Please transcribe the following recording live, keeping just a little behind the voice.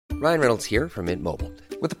Ryan Reynolds here from Mint Mobile.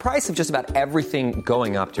 With the price of just about everything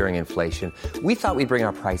going up during inflation, we thought we'd bring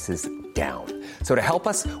our prices down. So to help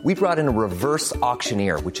us, we brought in a reverse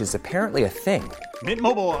auctioneer, which is apparently a thing. Mint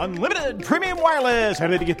Mobile Unlimited Premium Wireless. How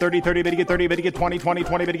to get 30, 30, bit to get 30, bit to get 20, 20,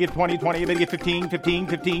 20, bit to get 20, 20, bit to get 15, 15,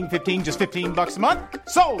 15, 15, just $15 a month?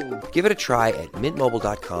 Sold! Give it a try at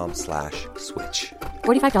mintmobile.com/switch.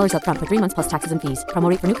 $45 up front for 3 months plus taxes and fees. Promo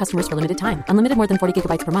rate for new customers for limited time. Unlimited more than 40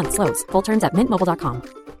 gigabytes per month. Slows full terms at mintmobile.com.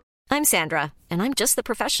 I'm Sandra, and I'm just the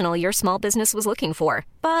professional your small business was looking for.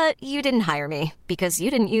 But you didn't hire me because you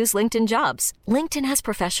didn't use LinkedIn Jobs. LinkedIn has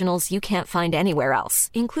professionals you can't find anywhere else,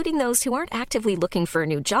 including those who aren't actively looking for a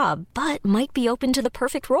new job, but might be open to the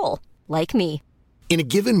perfect role, like me. In a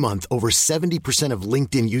given month, over 70% of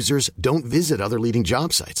LinkedIn users don't visit other leading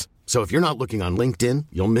job sites. So if you're not looking on LinkedIn,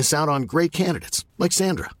 you'll miss out on great candidates like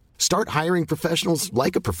Sandra. Start hiring professionals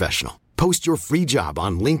like a professional. Post your free job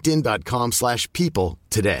on linkedin.com/people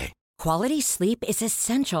today. Quality sleep is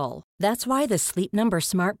essential. That's why the Sleep Number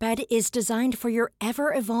Smart Bed is designed for your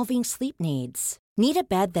ever-evolving sleep needs. Need a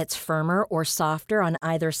bed that's firmer or softer on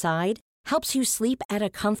either side? Helps you sleep at a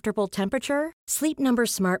comfortable temperature? Sleep Number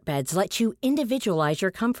Smart Beds let you individualize your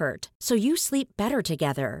comfort, so you sleep better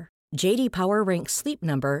together. J.D. Power ranks Sleep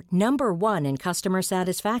Number number 1 in customer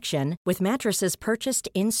satisfaction with mattresses purchased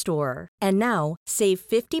in-store. And now, save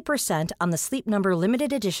 50% on the Sleep Number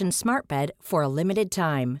Limited Edition Smart Bed for a limited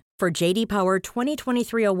time. For J.D. Power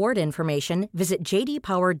 2023 award information, visit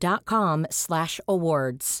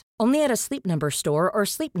jdpower.com/awards. Only at a Sleep Number store or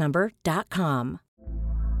sleepnumber.com.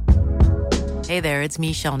 Hey there, it's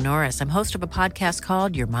Michelle Norris. I'm host of a podcast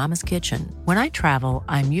called Your Mama's Kitchen. When I travel,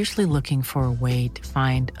 I'm usually looking for a way to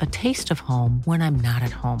find a taste of home when I'm not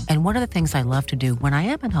at home. And one of the things I love to do when I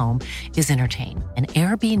am at home is entertain. And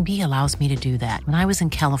Airbnb allows me to do that. When I was in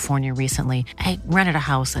California recently, I rented a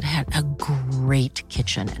house that had a great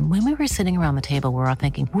kitchen. And when we were sitting around the table, we were all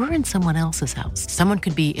thinking, we're in someone else's house. Someone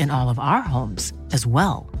could be in all of our homes as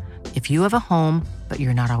well. If you have a home, but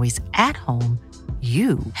you're not always at home,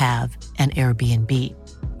 you have an Airbnb.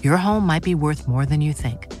 Your home might be worth more than you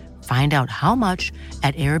think. Find out how much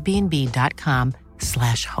at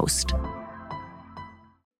airbnb.com/host.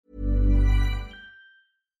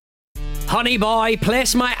 Honey boy,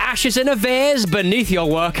 place my ashes in a vase beneath your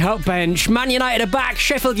workout bench. Man United are back,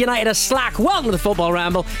 Sheffield United are slack. Welcome to the Football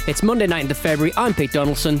Ramble. It's Monday, 9th of February. I'm Pete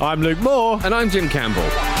Donaldson. I'm Luke Moore. And I'm Jim Campbell.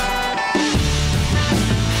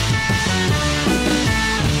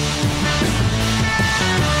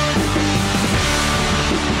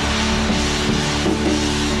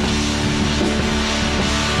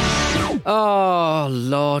 Oh,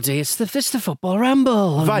 lordy, it's the Football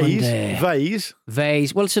Ramble on Monday. Vase.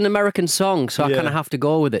 Well, it's an American song, so I kind of have to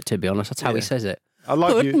go with it, to be honest. That's how he says it. I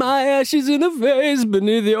like Put my ashes in a vase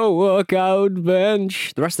beneath your workout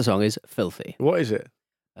bench. The rest of the song is filthy. What is it?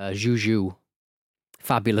 Juju.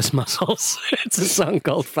 Fabulous Muscles. It's a song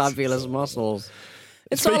called Fabulous Muscles.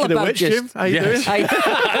 It's Speaking all about of which, just... Jim, how you doing?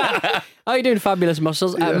 How you doing, Fabulous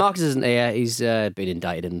Muscles? Yeah. Marcus isn't here. He's been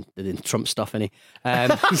indicted in Trump stuff, and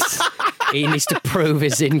he needs to prove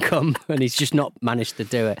his income, and he's just not managed to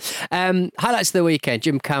do it. Highlights of the weekend: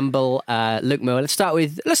 Jim Campbell, Luke Moore. Let's start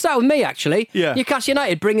with me. Actually, Yeah. Newcastle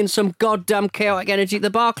United bringing some goddamn chaotic energy at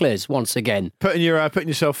the Barclays once again. Putting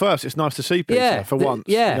yourself first. It's nice to see Peter for once.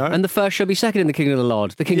 Yeah, you know? And the first shall be second in the Kingdom of the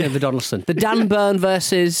Lord, the Kingdom of the Donaldson. The Dan Burn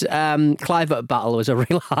versus Clive battle was a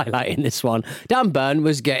real highlight in this one. Dan Burn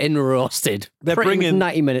was getting roasted. They're pretty much bringing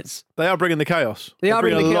 90 minutes. They are bringing the chaos. They are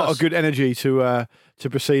bringing a the lot chaos. of good energy to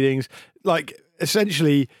proceedings. Like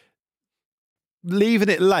essentially leaving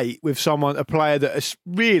it late with a player that is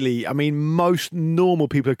really, I mean, most normal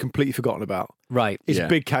people have completely forgotten about. Right. It's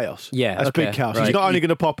big chaos. Yeah, that's okay, big chaos. right. He's not only going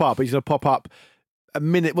to pop up, he's going to pop up a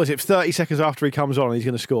minute. 30 seconds after he comes on, and he's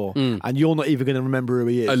going to score, and you're not even going to remember who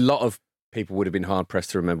he is. A lot of people would have been hard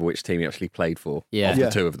pressed to remember which team he actually played for. Yeah. Of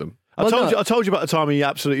the two of them. I told you about the time he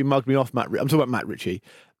absolutely mugged me off, Matt. I'm talking about Matt Ritchie.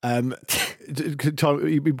 He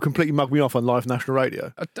completely mugged me off on live national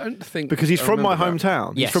radio. I don't think because he's I from my remember that.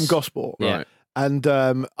 hometown. Yes. He's from Gosport, Yeah. And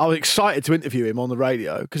I was excited to interview him on the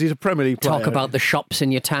radio because he's a Premier League player. Talk about the shops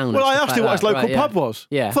in your town. Well, and I stuff asked like him what his that. local Right, pub was.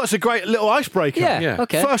 Yeah. I thought it's a great little icebreaker. Yeah,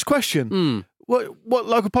 okay. First question. What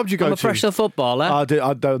local pub do you go I'm to? a professional footballer. I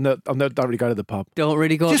don't really go to the pub. Don't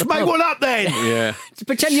really go Just to the make pub. one up then. Yeah. Just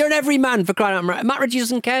pretend you're an everyman for crying out loud. Matt Ritchie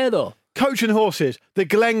doesn't care, though. Coach and Horses, the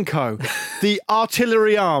Glencoe, the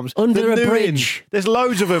Artillery Arms, Under the a New bridge. Inn. There's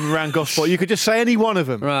loads of them around Gosport. You could just say any one of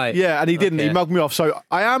them. Right. Yeah, and he didn't. Okay. He mugged me off. So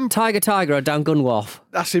I am... Tiger or down Gunwharf.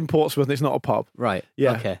 That's in Portsmouth and it's not a pub. Right.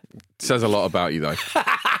 Yeah. Okay. Says a lot about you, though.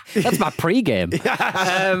 That's my pre-game.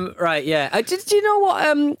 Right, yeah. Do you know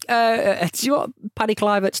what? Do you know what Paddy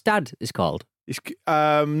Clivert's dad is called?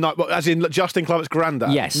 No, as in Justin Clivert's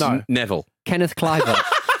granddad. Yes. No. Neville. Kenneth Clivert.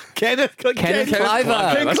 Kenneth Cliver.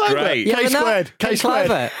 Cliver. That's great. Yeah, K squared. Ken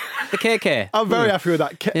Cliver. The KK. I'm very happy with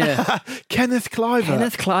that. Kenneth Cliver.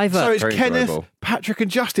 Kenneth Cliver. So it's Very Kenneth, enjoyable. Patrick and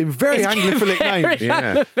Justin. Very Anglophilic names.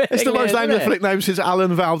 Yeah. It's the most Anglophilic name since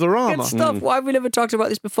Alan Valderrama. Good stuff. Why have we never talked about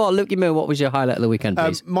this before? Luke, what was your highlight of the weekend,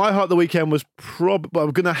 please? My heart of the weekend was probably.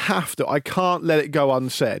 I'm going to have to. I can't let it go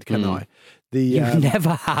unsaid, can I? You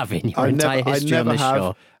never have in your entire history on this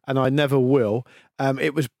show. And I never will.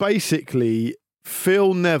 It was basically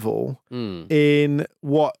Phil Neville in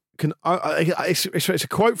what can it's a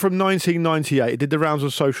quote from 1998. It did the rounds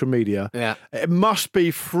on social media. Yeah, it must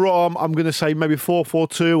be from, I'm going to say, maybe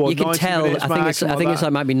 442 or you can 90 tell. minutes. I think it's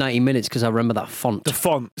like might be 90 minutes because I remember that font. The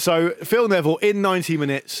font. So Phil Neville in 90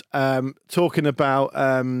 minutes talking about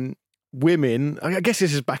women. I guess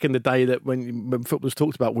this is back in the day that when football was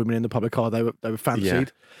talked about women in the public eye, they were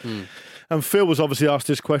fancied. Yeah. And Phil was obviously asked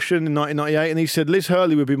this question in 1998, and he said, Liz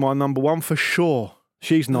Hurley would be my number one for sure.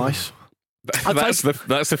 She's nice. That's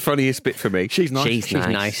the funniest bit for me. She's nice. She's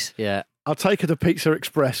nice. Yeah. I'll take her to Pizza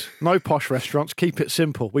Express. No posh restaurants. Keep it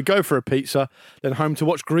simple. We go for a pizza, then home to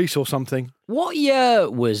watch Grease or something. What year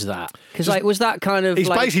was that? Because was that kind of He's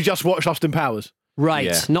basically just watched Austin Powers. Right,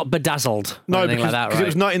 Yeah. not Bedazzled. No, because like that, right? It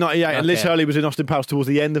was 1998 and Liz Hurley was in Austin Powers towards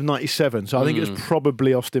the end of 97. So I think it was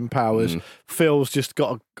probably Austin Powers. Phil's just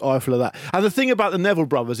got an eyeful of that. And the thing about the Neville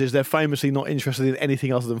brothers is they're famously not interested in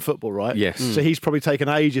anything other than football, right? Yes. So he's probably taken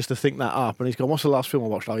ages to think that up. And he's gone, what's the last film I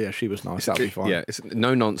watched? Oh, yeah, she was nice. That'll be fine. Yeah, it's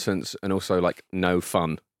no nonsense and also like no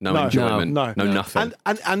fun, no enjoyment, no nothing.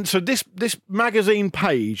 And so this magazine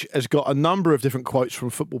page has got a number of different quotes from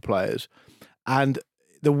football players. And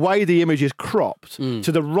the way the image is cropped,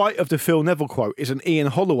 to the right of the Phil Neville quote is an Ian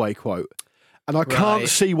Holloway quote. And I can't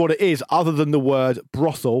see what it is other than the word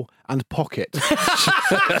brothel and pocket. Well,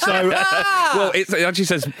 it actually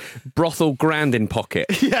says brothel grand in pocket.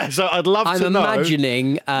 Yeah, so I'd love to know. I'm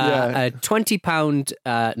imagining a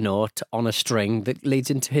 £20 note on a string that leads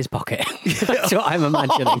into his pocket. That's what I'm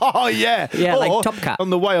imagining. Oh, yeah. Yeah, or, like Top Cat. On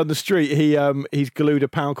the way on the street, he's glued a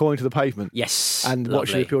 £1 coin to the pavement. Yes. And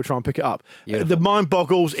watching the people try and pick it up. Beautiful. The mind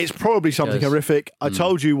boggles. It's probably something horrific. I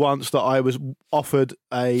told you once that I was offered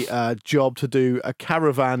a job to do a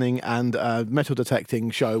caravanning and metal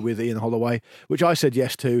detecting show with Ian Holloway, which I said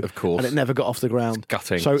yes to. Of course. And it never got off the ground. It's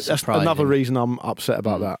gutting. So that's Surprising. another reason I'm upset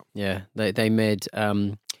about that. Yeah, they made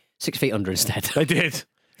 6 Feet Under instead. They did.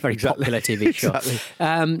 Very popular TV show.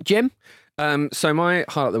 Exactly. Jim? So my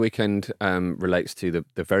highlight of the weekend relates to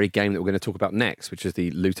the very game that we're going to talk about next, which is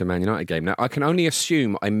the Luton Man United game. Now, I can only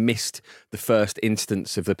assume I missed the first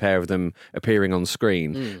instance of the pair of them appearing on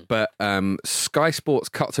screen, but Sky Sports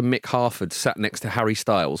cut to Mick Harford sat next to Harry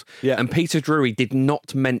Styles, and Peter Drury did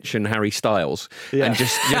not mention Harry Styles and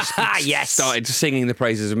just started singing the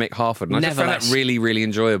praises of Mick Harford. And I just found that really, really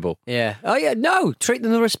enjoyable. Yeah. Oh, yeah. No, treat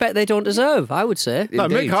them the respect they don't deserve, I would say. No,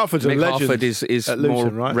 Indeed. Mick Harford's a legend Harford is at more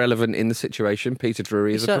Luton, right? relevant in the situation. Peter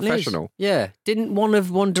Drury is a professional. Yeah. Didn't one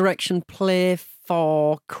of One Direction play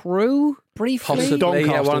for Crew briefly? Possibly,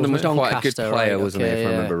 Doncaster, one of them was wasn't it? quite a good Doncaster, player, right, wasn't he, okay, if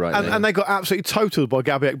I remember right. And they got absolutely totaled by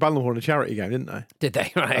Gabby Ekballenhorn in a charity game, didn't they? Did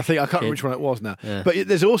they? Right. I can't remember which one it was now. Yeah. But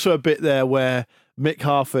there's also a bit there where Mick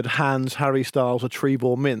Harford hands Harry Styles a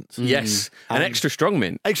Trebors mint. Yes, an extra strong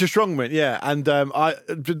mint. Extra strong mint, yeah. And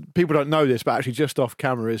people don't know this, but actually just off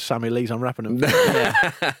camera is Sammy Lee's unwrapping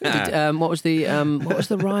them. What was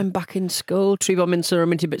the rhyme back in school? Trebors mints are a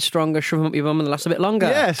minty bit stronger, shove them up your bum and they last a bit longer.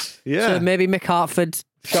 Yes, yeah. So maybe Mick Harford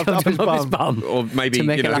Shoved up his bum. Or maybe to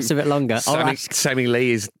make it last a bit longer. Sammy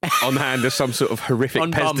Lee is on hand as some sort of horrific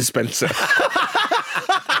On Pez bum. dispenser.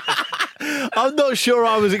 I'm not sure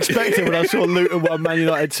I was expecting when I saw Luton 1 Man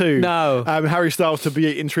United 2. No. Harry Styles to be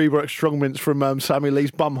eating Trebors strong mints from Sammy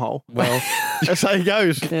Lee's bumhole. Well, that's how it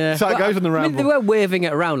goes. yeah. That's how it goes on the I mean, ramble. they weren't waving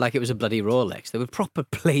it around like it was a bloody Rolex. They were proper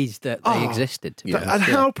pleased that they existed. And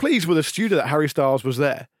how pleased were the studio that Harry Styles was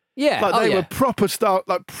there? Yeah. Like they were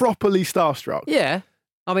properly starstruck. Yeah.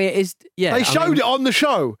 I mean, it is. Yeah. They showed it on the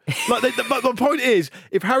show. But the point is,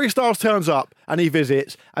 if Harry Styles turns up and he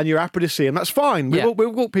visits and you're happy to see him, that's fine. We've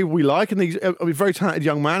got people we like, and he's a very talented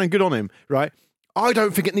young man, and good on him, right? I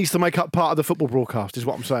don't think it needs to make up part of the football broadcast, is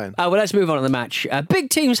what I'm saying. Well, let's move on to the match. Big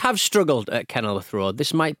teams have struggled at Kenilworth Road.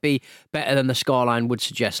 This might be better than the scoreline would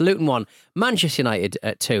suggest. Luton 1, Manchester United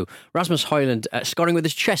 2. Rasmus Højlund scoring with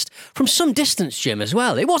his chest from some distance, Jim, as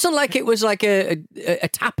well. It wasn't like it was like a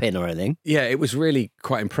tap-in or anything. Yeah, it was really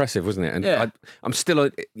quite impressive, wasn't it? And I'm still,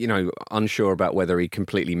 unsure about whether he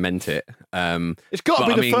completely meant it. It's got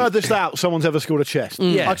to be the furthest out someone's ever scored a chest.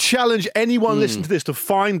 Yeah. I challenge anyone listening to this to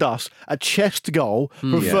find us a chest goal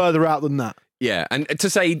from further out than that. Yeah, and to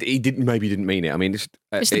say he maybe didn't mean it. I mean,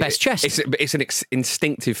 it's the best chest. It's an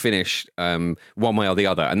instinctive finish, one way or the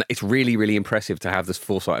other, and it's really, really impressive to have this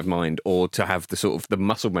foresight of mind, or to have the sort of the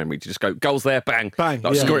muscle memory to just go goals there, bang, bang.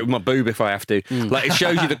 I'll score it with my boob if I have to. Like, it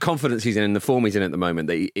shows you the confidence he's in and the form he's in at the moment,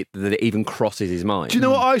 that it even crosses his mind. Do you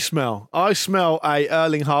know what I smell? I smell a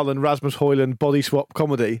Erling Haaland, Rasmus Højlund body swap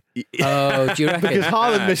comedy. Oh, do you reckon? Because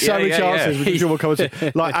Haaland missed so many chances with the dual comedy.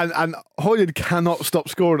 Like, and Højlund cannot stop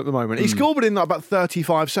scoring at the moment. He scored within like about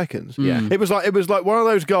 35 seconds. Yeah. It was like one of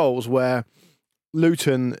those goals where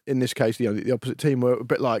Luton, in this case, the opposite team, were a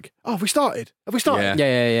bit like, "Oh, have we started? Have we started?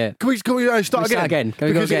 Yeah. Can we start again? Can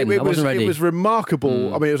we go again? I wasn't ready. It was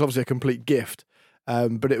remarkable. I mean, it was obviously a complete gift.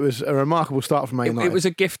 But it was a remarkable start from Man United. It was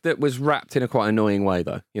a gift that was wrapped in a quite annoying way,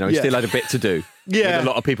 though. He still had a bit to do. Yeah. With a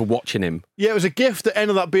lot of people watching him. Yeah, it was a gift that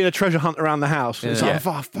ended up being a treasure hunt around the house. It's like,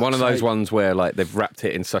 one of those ones where like they've wrapped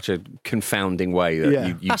it in such a confounding way that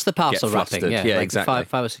you that's the parcel get wrapping. flustered. Yeah, like exactly.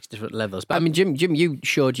 Five or six different levels. But I mean, Jim, you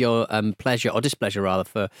showed your pleasure or displeasure rather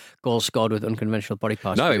for goals scored with unconventional body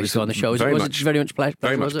parts. No, it was on the show. Was it very much pleasure?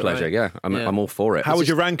 Very much pleasure. Right? Yeah, I'm all for it. How would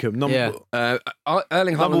you rank him? Erling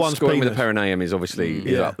Haaland scoring with a perineum is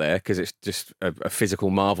obviously up there, because it's just a physical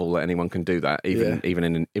marvel that anyone can do that, even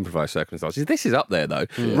in improvised circumstances. This is up there though.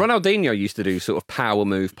 Ronaldinho used to do sort of power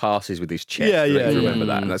move passes with his chest. Yeah. Remember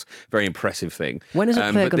that, and that's a very impressive thing. When is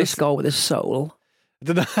a player going to score with his soul?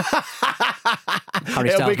 It'll be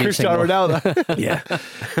Cristiano Ronaldo. Yeah.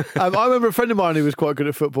 I remember a friend of mine who was quite good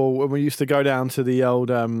at football when we used to go down to the old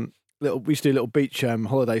we used to do little beach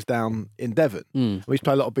holidays down in Devon. We used to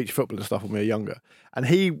play a lot of beach football and stuff when we were younger. And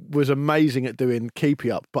he was amazing at doing keepy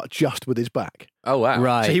up, but just with his back. Oh wow!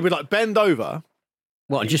 Right. So he would like bend over.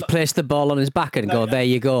 What, and just place the ball on his back and go, there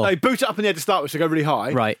you go. No, boot it up in the air to start with, so go really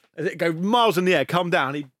high. Right. As it go miles in the air, come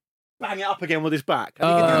down, he'd bang it up again with his back. And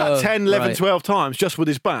he could do that 10, 11, 12 times just with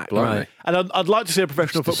his back. Right. And I'd like to see a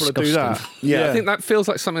professional footballer do that. Yeah, I think that feels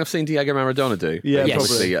like something I've seen Diego Maradona do. Yeah, yes.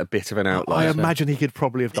 Obviously a bit of an outlier. I imagine he could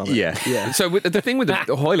probably have done it. Yeah. So the thing with the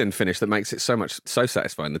Højlund finish that makes it so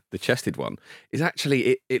satisfying, the chested one, is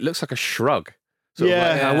actually it looks like a shrug. Sort of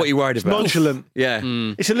like, what are you worried it's about? Nonchalant. Yeah.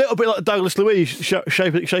 It's a little bit like Douglas Luiz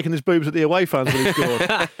shaking his boobs at the away fans when he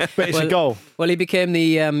scored. But it's a goal. Well, he became the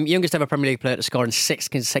youngest ever Premier League player to score in 6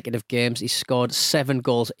 consecutive games. He scored 7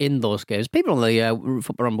 goals in those games. People on the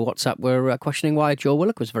Football Rumble WhatsApp were questioning why Joe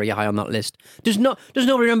Willock was very high on that list. Does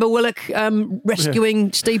nobody remember Willock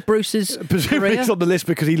rescuing Steve Bruce's Presumably career? it's on the list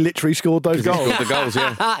because he literally scored those goals. He scored the goals,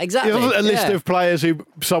 yeah. Exactly. It wasn't a list of players who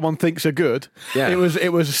someone thinks are good. Yeah.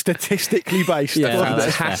 It was statistically based. Yeah,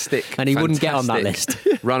 Fantastic. And he wouldn't get on that list.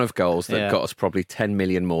 Run of goals that got us probably 10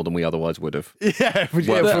 million more than we otherwise would have. From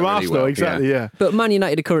really Arsenal, well, exactly, yeah. But Man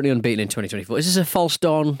United are currently unbeaten in 2024. Is this a false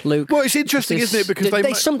dawn, Luke? Well, it's interesting, isn't it? Because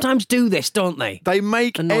they sometimes do this, don't they? They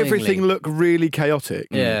make Annoyingly. everything look really chaotic.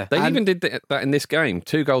 Yeah. They even did that in this game.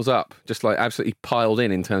 2 goals up, just like absolutely piled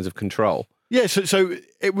in terms of control. Yeah, so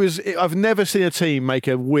it was. I've never seen a team make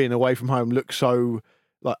a win away from home look so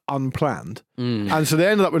like unplanned, and so they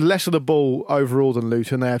ended up with less of the ball overall than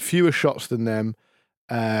Luton. They had fewer shots than them.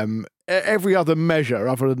 Every other measure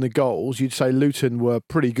other than the goals, you'd say Luton were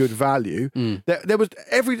pretty good value. There was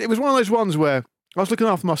it was one of those ones where I was looking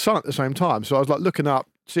after my son at the same time, so I was like looking up,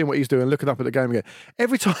 seeing what he's doing, looking up at the game again.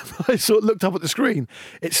 Every time I looked up at the screen,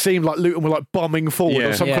 it seemed like Luton were like bombing forward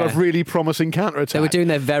on some kind of really promising counter-attack. They were doing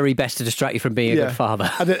their very best to distract you from being a good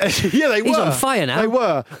father. And they were. He's on fire now. They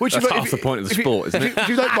were. Which That's is, half the point of the sport, isn't it? If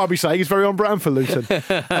you don't mind me saying, it's very on brand for Luton.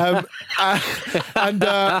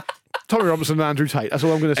 Tommy Robinson and Andrew Tate. That's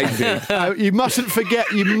all I'm going to say. You mustn't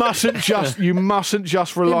forget. You mustn't just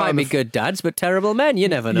rely. They might on be good dads, but terrible men. You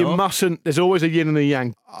never know. You mustn't. There's always a yin and a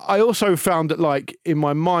yang. I also found that, like in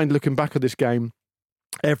my mind, looking back at this game,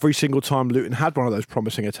 every single time Luton had one of those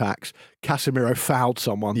promising attacks, Casemiro fouled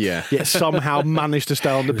someone. Yeah. Yet somehow managed to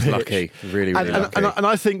stay on the pitch. Lucky, really lucky. And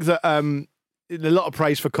I think that. A lot of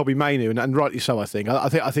praise for Kobbie Mainoo, and rightly so. I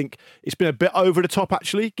think it's been a bit over the top,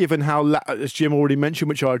 actually, given how, as Jim already mentioned,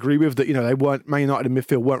 which I agree with, that they weren't Man United in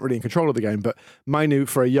midfield weren't really in control of the game. But Mainoo,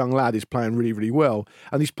 for a young lad, is playing really, really well,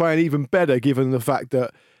 and he's playing even better given the fact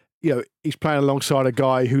that he's playing alongside a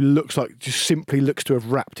guy who simply looks to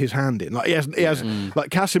have wrapped his hand in. Like he has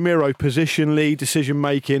like Casemiro positionally, decision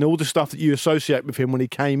making, all the stuff that you associate with him when he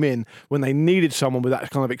came in, when they needed someone with that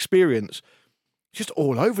kind of experience. Just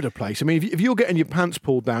all over the place. I mean, if you're getting your pants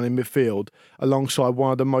pulled down in midfield alongside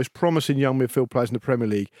one of the most promising young midfield players in the Premier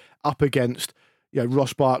League, up against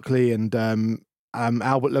Ross Barkley and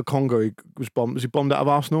Albert Lokonga, was he bombed out of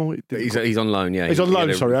Arsenal? He's on loan, yeah. He's on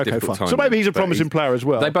loan, sorry. Okay, fine. So maybe he's a promising player as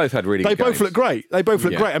well. They both had really good They both games. look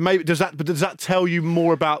great. And maybe does that tell you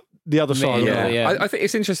more about the other side? Yeah. I think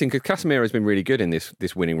it's interesting because Casemiro has been really good in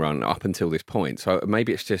this winning run up until this point. So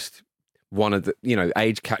maybe it's just one of the,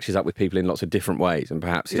 age catches up with people in lots of different ways, and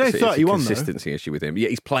perhaps it's a consistency issue with him. Yeah,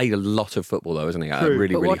 he's played a lot of football though, hasn't he? At a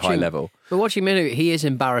really, really high level. But watching him, he is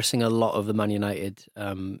embarrassing a lot of the Man United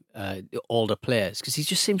older players because he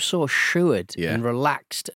just seems so assured and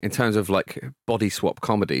relaxed. In terms of like body swap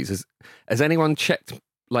comedies, has anyone checked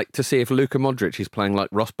to see if Luka Modric is playing like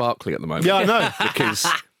Ross Barkley at the moment? Yeah, I know. Because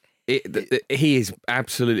he is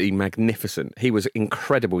absolutely magnificent. He was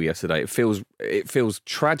incredible yesterday. It feels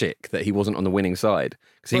tragic that he wasn't on the winning side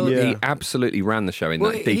because he absolutely ran the show in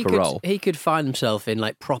that deeper role. He could find himself in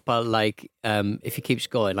proper if he keeps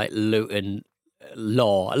going Luton.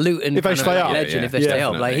 Luton if they stay up, legend. If they stay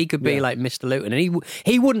up, he could be like Mr. Luton, and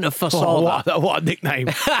he wouldn't have foresaw that. What a nickname!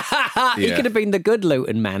 He could have been the good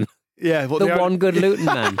Luton man. Yeah, the one good Luton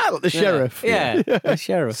man. Like the sheriff. Yeah, the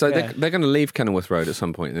sheriff. So they're going to leave Kenilworth Road at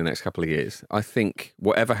some point in the next couple of years. I think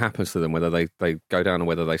whatever happens to them, whether they go down or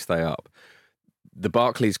whether they stay up, the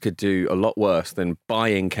Barclays could do a lot worse than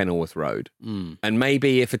buying Kenilworth Road. And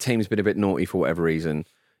maybe if a team's been a bit naughty for whatever reason,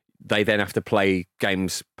 they then have to play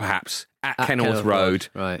games perhaps at Kenilworth Road,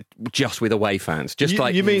 right? Just with away fans. Just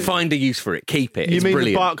find a use for it, keep it. You mean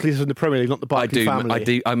brilliant. The Barclays in the Premier League, not the Barclays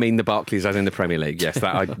family? I mean the Barclays as in the Premier League. Yes,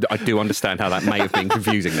 I do understand how that may have been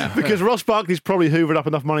confusing now. Because Ross Barkley's probably hoovered up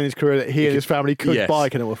enough money in his career that he and his family could buy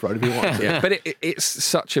Kenilworth Road if he wanted to. Yeah, but it's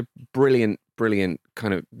such a brilliant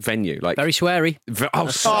kind of venue. Very sweary.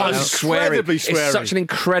 Incredibly sweary. It's such an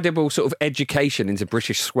incredible sort of education into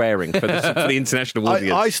British swearing for the international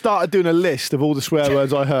audience. I started doing a list of all the swear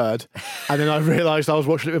words I heard, and then I realised I was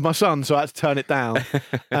watching it with my son, so I had to turn it down.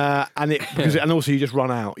 And also you just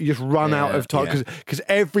run out. You just run out of time because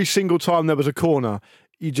every single time there was a corner,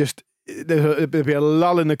 there'd be a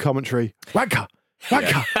lull in the commentary. Wanker.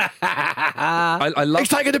 I love. He's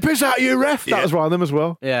taking the piss out of you, ref. That was one of them as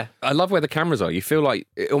well. Yeah, I love where the cameras are. You feel like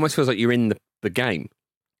it almost feels like you're in the game.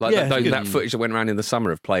 That footage that went around in the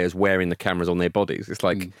summer of players wearing the cameras on their bodies. It's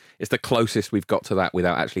like it's the closest we've got to that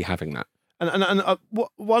without actually having that. And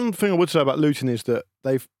one thing I would say about Luton is that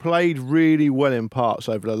they've played really well in parts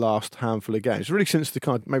over the last handful of games, really since the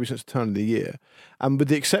turn of the year, and with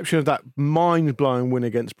the exception of that mind-blowing win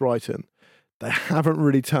against Brighton, they haven't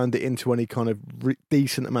really turned it into any kind of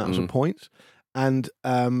decent amounts of points. And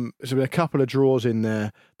there's been a couple of draws in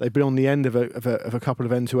there. They've been on the end of a couple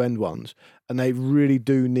of end-to-end ones, and they really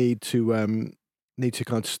do need to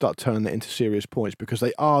kind of start turning it into serious points because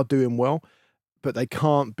they are doing well, but they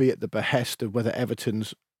can't be at the behest of whether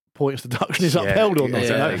Everton's points deduction is upheld or not.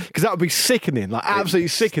 Because that would be sickening, absolutely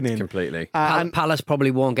sickening. Completely. And Palace probably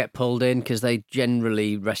won't get pulled in because they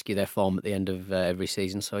generally rescue their form at the end of every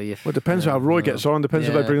season. So it depends how Roy gets on. Depends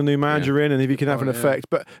if they bring a new manager in and if he can have an effect.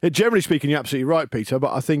 But generally speaking, you're absolutely right, Peter.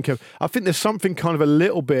 But I think there's something kind of a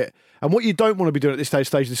little bit. And what you don't want to be doing at this stage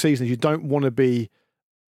of the season is you don't want to be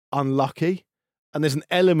unlucky. And there's an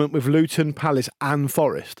element with Luton, Palace and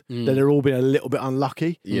Forest that they're all been a little bit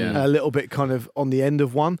unlucky, a little bit kind of on the end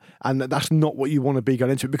of one. And that's not what you want to be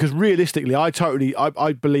going into it. Because realistically, I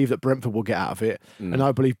believe that Brentford will get out of it. And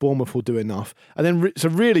I believe Bournemouth will do enough. And then, so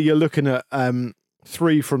really you're looking at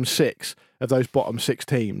 3 from 6 of those bottom 6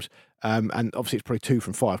 teams. And obviously it's probably 2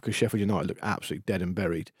 from 5 because Sheffield United look absolutely dead and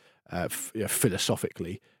buried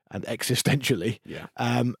philosophically and existentially.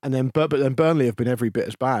 But then Burnley have been every bit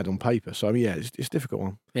as bad on paper. So it's a difficult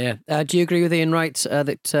one. Yeah. Do you agree with Ian Wright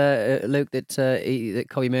that Luke that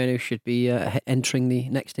Kobbie Mainoo should be entering the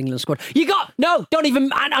next England squad? Don't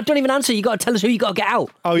even answer. You got to tell us who you got to get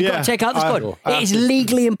out. You got to take out the squad. It is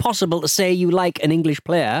legally impossible to say you like an English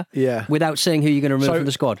player without saying who you're going to remove from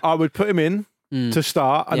the squad. I would put him in to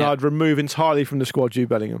start, and I'd remove entirely from the squad Jude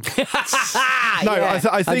Bellingham. I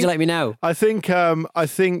think. How'd you like me now? I think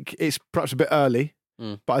it's perhaps a bit early,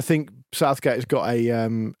 but I think Southgate has got a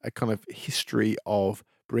kind of history of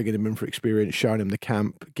bringing him in for experience, showing him the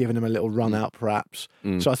camp, giving him a little run out perhaps.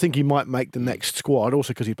 So I think he might make the next squad,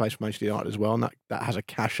 also because he plays for Manchester United as well, and that has a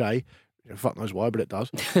cachet Fuck knows why, but it does.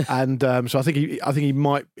 And so I think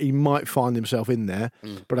he might find himself in there,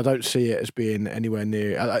 but I don't see it as being anywhere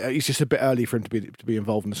near. It's just a bit early for him to be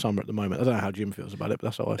involved in the summer at the moment. I don't know how Jim feels about it, but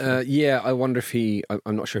that's how I feel. Yeah, I wonder if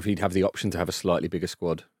I'm not sure if he'd have the option to have a slightly bigger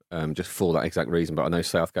squad. Just for that exact reason, but I know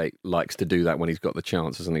Southgate likes to do that when he's got the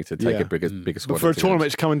chance, doesn't he, to take a bigger squad. But for a tournament,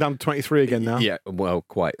 it's coming down to 23 again now. Yeah, well,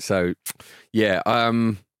 quite. So, yeah,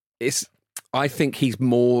 I think he's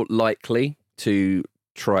more likely to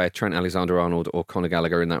try Trent Alexander-Arnold or Conor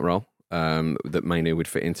Gallagher in that role that Mainu would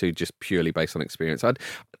fit into, just purely based on experience.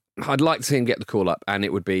 I'd like to see him get the call up, and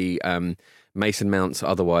it would be Mason Mount's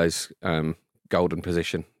otherwise golden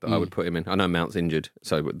position that I would put him in. I know Mount's injured,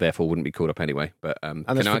 so therefore wouldn't be called up anyway. But can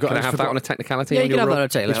I have that on a technicality? Yeah, you can have that on a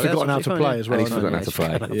technicality. He's forgotten how to play as well. And he's forgotten how to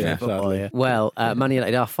play. Yeah, sadly. Well, Man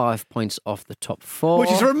United are 5 points off the top 4.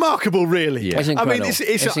 Which is remarkable, really. Yeah. It's incredible. I mean,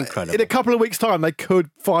 it's incredible. In a couple of weeks' time, they could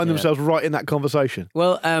find themselves right in that conversation.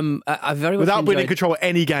 Well, I very much without being in control at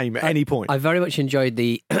any game at any point. I very much enjoyed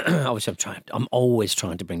the. Obviously, I'm always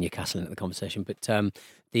trying to bring Newcastle into the conversation, but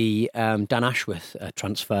the Dan Ashworth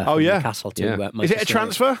transfer from Newcastle to Manchester. Is it a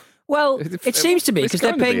transfer? Well, it seems to be because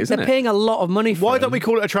they're paying a lot of money for Why him. don't we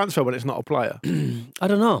call it a transfer when it's not a player? I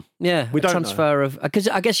don't know. Yeah, we don't transfer of because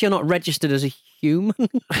I guess you're not registered as a human.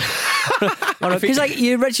 Because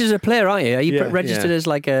you're registered as a player, aren't you? Are you registered as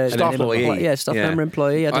like a staff employee? Staff member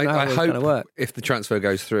employee. I don't know how it's going to work. If the transfer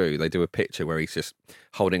goes through, they do a picture where he's just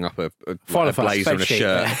holding up a blazer and a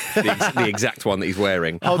shirt, the exact one that he's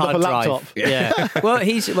wearing. Hold up a laptop. Yeah.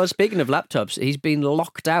 Well, speaking of laptops, he's been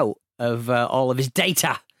locked out of all of his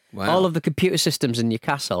data. Wow. All of the computer systems in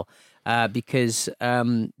Newcastle, because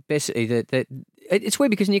basically it's weird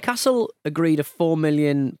because Newcastle agreed a £4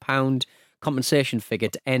 million compensation figure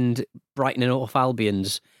to end Brighton and Hove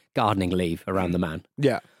Albion's gardening leave around the man.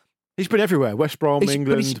 Yeah, he's been everywhere: West Brom,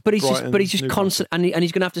 England, but he's just constant, and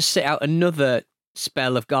he's going to have to sit out another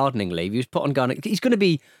spell of gardening leave. He was put on gardening. He's going to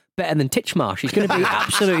be better than Titchmarsh. He's going to be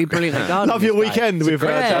absolutely brilliant at gardening. Love your weekend with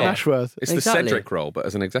Dan Ashworth. It's the Cedric role, but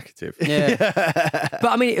as an executive. Yeah.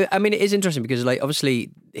 But I mean, it is interesting because, like, obviously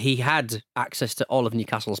he had access to all of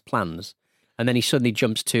Newcastle's plans, and then he suddenly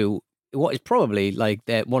jumps to what is probably like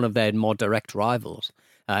one of their more direct rivals,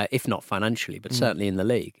 if not financially, but certainly in the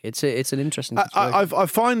league. It's an interesting situation. I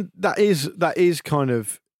find that is kind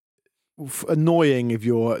of annoying if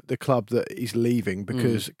you're the club that he's leaving,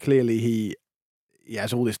 because clearly he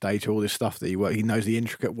has all this data, all this stuff that he knows the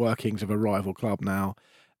intricate workings of a rival club now.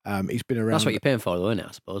 He's been around. That's what you're paying for, though, isn't it,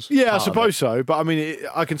 I suppose? Yeah, I suppose so. But I mean,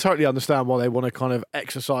 I can totally understand why they want to kind of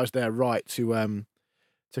exercise their right to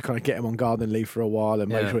kind of get him on gardening leave for a while and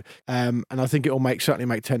make sure. And I think it will certainly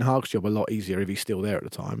make Ten Hag's job a lot easier if he's still there at the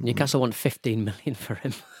time. Newcastle want 15 million for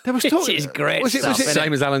him. There was talk, which is great. Was it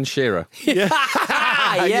same as Alan Shearer? Yeah.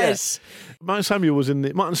 Yes. Martin Samuels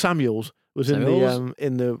was in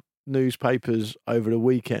the newspapers over the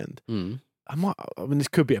weekend. I mean, this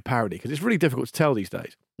could be a parody because it's really difficult to tell these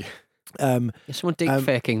days. Someone deep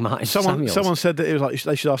faking Martin Samuels. Someone said that it was like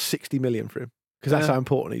they should ask 60 million for him because that's how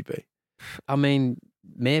important he'd be. I mean,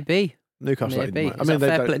 maybe. Newcastle. Maybe.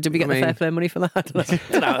 Did we get the fair play money for that? I don't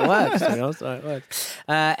know how it works.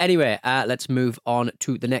 Anyway, let's move on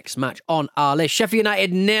to the next match on our list. Sheffield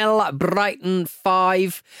United 0, Brighton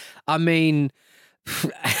 5. I mean,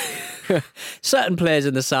 certain players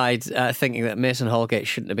in the side thinking that Mason Holgate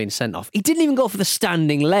shouldn't have been sent off. He didn't even go for the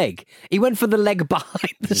standing leg. He went for the leg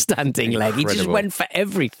behind the standing leg. He just went for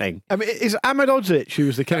everything. I mean, is Ahmed Odzic, who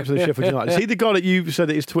was the captain of Sheffield United, is he the guy that you said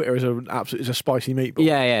that his Twitter is a spicy meatball?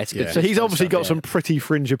 Yeah, it's good. So he's obviously got some pretty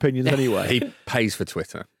fringe opinions anyway. He pays for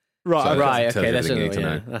Twitter. Right, okay, that's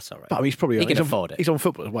all right. But I mean, he can afford it. He's on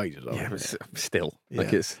footballers' wages. Yeah, but still,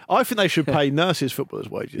 I think they should pay nurses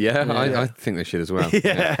footballers' wages. Yeah, I think they should as well.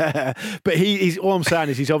 But he's all I'm saying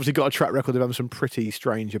is he's obviously got a track record of having some pretty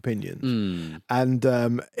strange opinions, and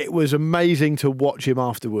it was amazing to watch him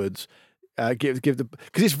afterwards. Because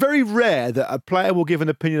it's very rare that a player will give an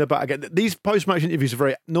opinion about these post-match interviews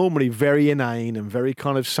are normally very inane and very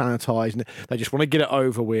kind of sanitised, and they just want to get it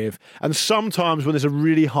over with. And sometimes when there's a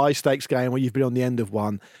really high stakes game where you've been on the end of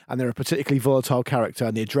one and they're a particularly volatile character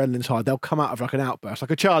and the adrenaline's high, they'll come out of like an outburst, like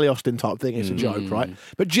a Charlie Austin type thing. It's a joke, right?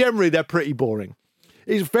 But generally they're pretty boring.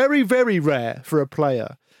 It's very, very rare for a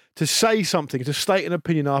player to say something, to state an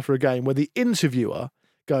opinion after a game where the interviewer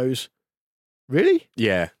goes, "Really?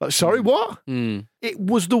 Yeah. Like, sorry, what?" It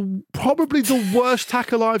was probably the worst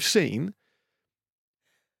tackle I've seen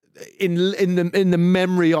in the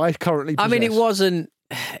memory I currently possess. I mean, it wasn't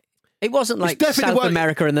like South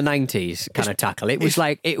America in the 90s kind of tackle. It was.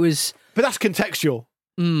 But that's contextual.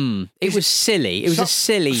 It was silly. It was a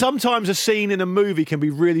silly. Sometimes a scene in a movie can be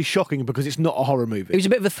really shocking because it's not a horror movie. It was a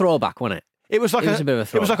bit of a throwback, wasn't it? It was like a bit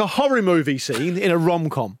of a it was like a horror movie scene in a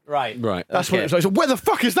rom-com. Right. That's what it was like. So where the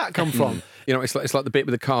fuck has that come from? You know, it's like the bit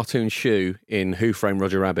with the cartoon shoe in Who Framed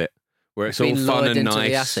Roger Rabbit, where it's all fun and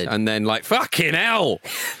nice, and then like fucking hell,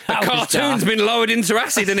 the cartoon's been lowered into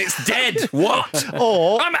acid and it's dead. What?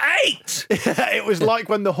 Or I'm 8. It was like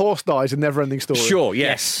when the horse dies in Never-Ending Story. Sure,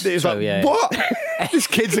 yes. It's like what? This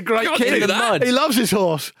kid's a great kid. He loves his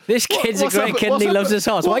horse. This kid's a great kid and he loves his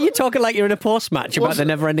horse. Why are you talking like you're in a post match about the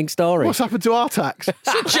Never-Ending Story? What's happened to Artax?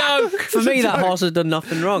 It's a joke. For me, that horse has done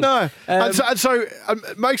nothing wrong. No. And so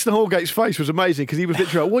Mason Hallgate's face was amazing because he was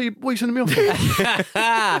literally like, what are you sending me off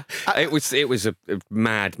for? It was a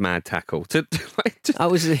mad tackle to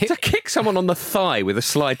kick someone on the thigh with a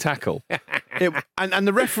slide tackle. And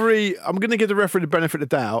the referee, I'm going to give the referee the benefit of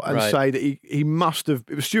the doubt and say that he must have.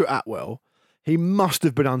 It was Stuart Atwell. He must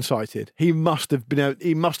have been unsighted. He must have been at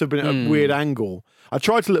a weird angle. I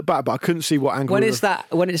tried to look back, but I couldn't see what angle. When it's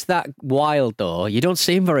that wild though, you don't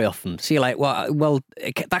see him very often. So you're like, well,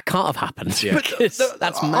 that can't have happened. Yeah.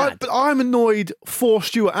 That's mad. But I'm annoyed for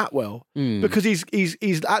Stuart Atwell because he's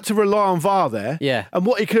had to rely on VAR there. Yeah. And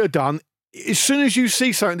what he could have done, as soon as you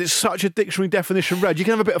see something that's such a dictionary definition read, you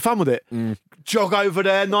can have a bit of fun with it. Jog over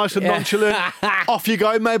there, nice and nonchalant. Off you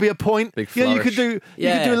go, maybe a point. You could do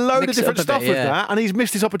a load of different stuff with that, and he's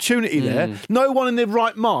missed his opportunity there. No one in their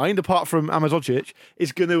right mind, apart from Amazodzic,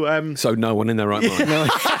 is going to. So no one in their right mind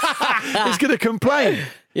is going to complain.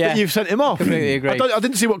 That you've sent him off. Completely agree. I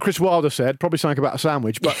didn't see what Chris Wilder said. Probably something about a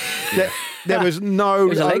sandwich, but there was no. It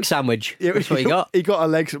was a leg sandwich. That's what he got. He got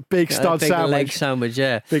a big stud sandwich. Leg sandwich,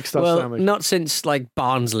 yeah. Big stud sandwich. Not since like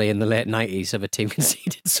Barnsley in the late 90s have a team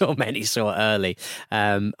conceded so many so early.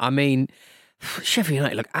 I mean, Sheffield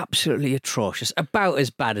United look absolutely atrocious. About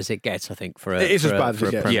as bad as it gets, I think. It is as bad as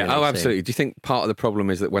it gets. Yeah, absolutely. Do you think part of the problem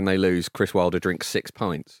is that when they lose, Chris Wilder drinks 6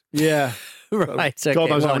 pints? Yeah. Right. Okay. God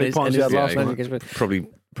knows how many pints he had last night.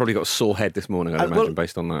 Probably got a sore head this morning, I'd imagine,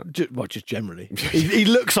 based on that. Just generally. he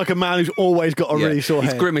looks like a man who's always got a really sore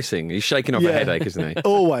head. He's grimacing. He's shaking off a headache, isn't he?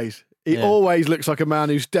 Always. He always looks like a man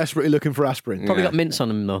who's desperately looking for aspirin. Probably got mints on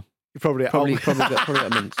him, though. Probably got mints.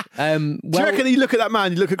 Do you reckon you look at that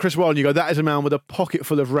man, you look at Chris Wilder and you go, that is a man with a pocket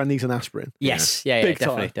full of Rennies and aspirin? Yes. Big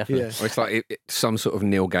definitely. time. Yeah. Well, it's like some sort of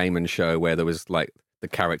Neil Gaiman show where there was like the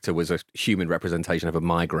character was a human representation of a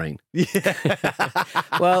migraine. Yeah.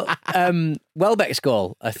 Well, Welbeck's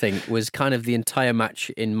goal, I think, was kind of the entire match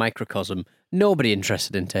in microcosm. Nobody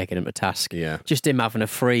interested in taking him to task. Yeah. Just him having a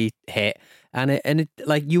free hit. And it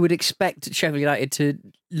like you would expect Sheffield United to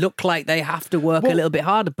look like they have to work a little bit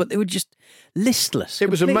harder, but they were just listless. It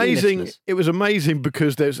was amazing. Listless. It was amazing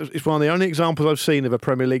because it's one of the only examples I've seen of a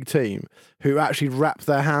Premier League team who actually wrapped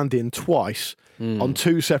their hand in twice on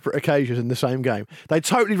 2 separate occasions in the same game. They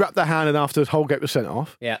totally wrapped their hand in after Holgate was sent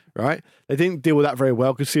off. Yeah. Right? They didn't deal with that very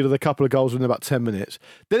well, conceded a couple of goals within about 10 minutes.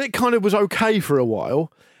 Then it kind of was okay for a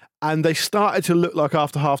while. And they started to look like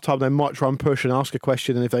after half-time they might try and push and ask a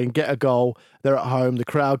question, and if they can get a goal, they're at home, the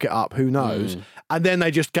crowd get up, who knows? And then they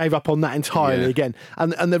just gave up on that entirely again.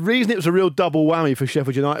 And the reason it was a real double whammy for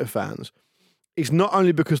Sheffield United fans is not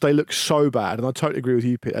only because they look so bad, and I totally agree with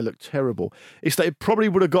you, Pete, they look terrible, it's they probably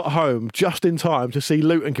would have got home just in time to see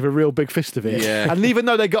Luton give a real big fist of it. Yeah. And even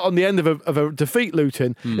though they got on the end of a defeat,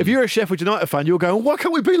 Luton, if you're a Sheffield United fan, you're going, why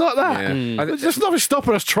can't we be like that? Yeah. There's nothing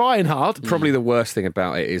stopping us trying hard. Probably the worst thing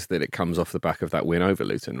about it is that it comes off the back of that win over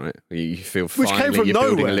Luton, right? You feel finally you're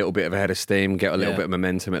building a little bit of a head of steam, get a little bit of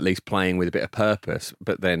momentum, at least playing with a bit of purpose.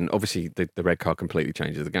 But then obviously the red card completely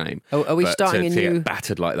changes the game. Are we starting to get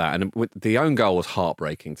battered like that? And the own goal was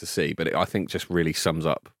heartbreaking to see, but I think just really sums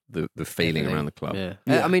up the feeling around the club. Yeah.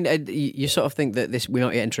 I mean, you sort of think that we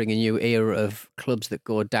might be entering a new era of clubs that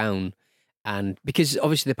go down, and because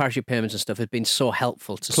obviously the parachute payments and stuff have been so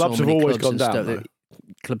helpful to clubs so many have always clubs gone and down. stuff.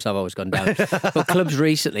 Clubs have always gone down, but clubs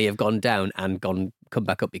recently have gone down and come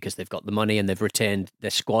back up because they've got the money and they've retained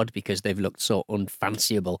their squad because they've looked so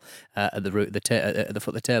unfanciable at the foot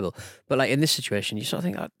of the table. But like in this situation, you sort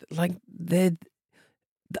of think like they're.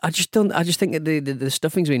 I just think that the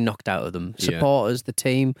stuffing's been knocked out of them. Supporters, the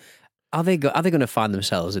team, are they going to find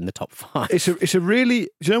themselves in the top 5? It's a really.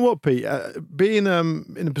 Do you know what, Pete? Being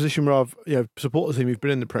in a position where I've supported the team who've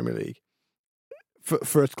been in the Premier League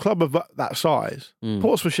for a club of that size,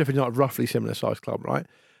 Portsmouth, Sheffield United, roughly similar size club, right?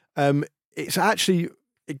 It's actually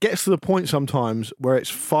it gets to the point sometimes where it's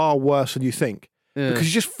far worse than you think. Because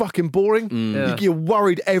it's just fucking boring. You're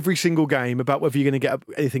worried every single game about whether you're going to get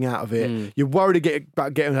anything out of it. You're worried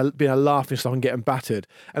about being a laughing stock and getting battered.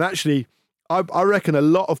 And actually, I reckon a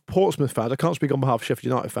lot of Portsmouth fans, I can't speak on behalf of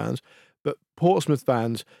Sheffield United fans, but Portsmouth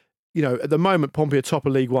fans, at the moment, Pompey are top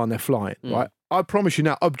of League One. They're flying, right? I promise you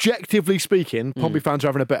now, objectively speaking, Pompey fans are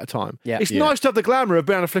having a better time. Yeah. It's nice to have the glamour of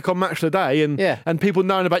being able to flick on Match of the Day and people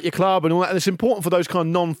knowing about your club and all that. And it's important for those kind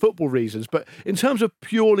of non-football reasons. But in terms of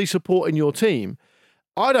purely supporting your team,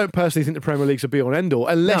 I don't personally think the Premier League's a be-all and end-all.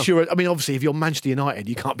 Unless obviously, if you're Manchester United,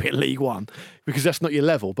 you can't be in League One because that's not your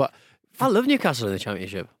level. But I love Newcastle in the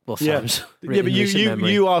Championship both times. Yeah, but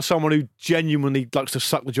you are someone who genuinely likes to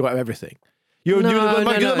suck the joy out of everything. You're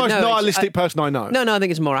the most nihilistic person I know. No, I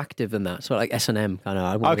think it's more active than that. So like S&M kind of.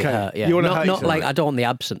 I want to be hurt. Yeah. You want to hate not like I don't want the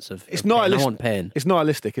absence of. It's pain. nihilistic. I want pain. It's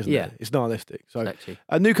nihilistic, isn't it? It's nihilistic. So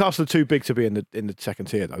Newcastle are too big to be in the second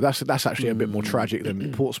tier, though. That's actually a bit more tragic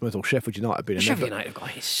than Portsmouth or Sheffield United being in there. Sheffield United have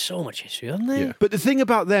got so much history, haven't they? Yeah. But the thing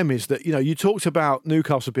about them is that you talked about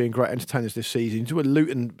Newcastle being great entertainers this season. You talked about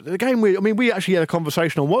Luton. The game we actually had a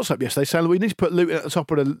conversation on WhatsApp yesterday saying that we need to put Luton at the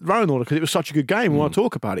top of the round order because it was such a good game. We want to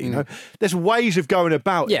talk about it. There's ways of going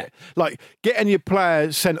about it. Like getting your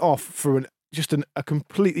players sent off for a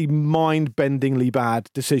completely mind-bendingly bad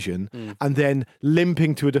decision and then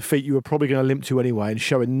limping to a defeat you were probably going to limp to anyway and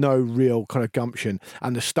showing no real kind of gumption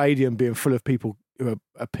and the stadium being full of people who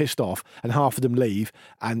are pissed off and half of them leave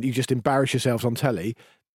and you just embarrass yourselves on telly.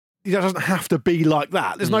 It doesn't have to be like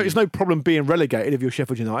that. There's no problem being relegated if you're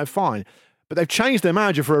Sheffield United, fine. But they've changed their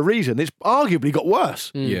manager for a reason. It's arguably got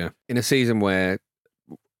worse. Yeah. In a season where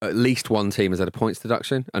at least one team has had a points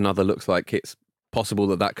deduction, another looks like it's possible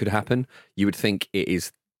that could happen, you would think it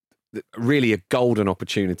is really a golden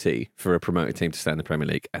opportunity for a promoted team to stay in the Premier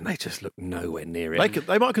League, and they just look nowhere near it.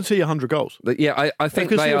 They might concede 100 goals. But yeah, I think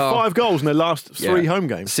they are 5 goals in their last 3 home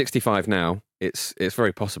games. 65 now. It's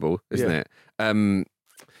very possible, isn't it?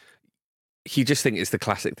 You just think it's the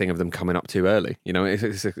classic thing of them coming up too early.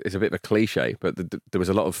 It's a bit of a cliche, but there was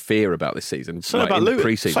a lot of fear about this season. Same about Luton.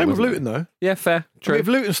 Pre-season, Same with Luton, though. Yeah, fair. True. If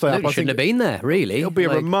Luton stay up, I shouldn't have been there, really. It'll be a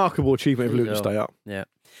remarkable achievement if Luton stay up. Yeah.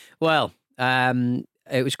 Well,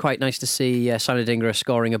 it was quite nice to see Simon Adingra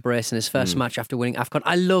scoring a brace in his first match after winning AFCON.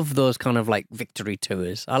 I love those kind of like victory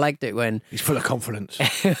tours. I liked it when he's full of confidence.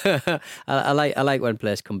 I like when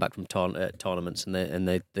players come back from tournaments and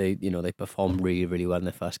they perform really, really well in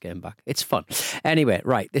their first game back. It's fun. Anyway,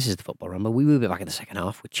 right, this is the Football Ramble. We will be back in the second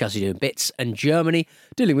half with Chelsea doing bits and Germany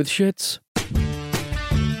dealing with shits.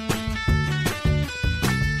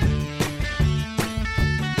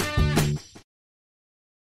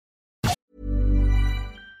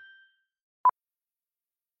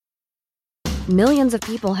 Millions of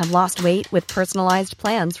people have lost weight with personalized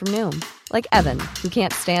plans from Noom. Like Evan, who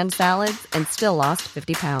can't stand salads and still lost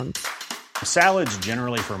 50 pounds. Salads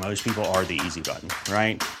generally for most people are the easy button,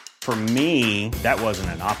 right? For me, that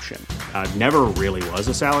wasn't an option. I never really was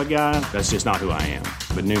a salad guy. That's just not who I am.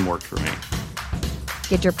 But Noom worked for me.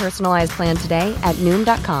 Get your personalized plan today at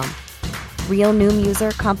Noom.com. Real Noom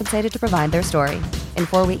user compensated to provide their story. In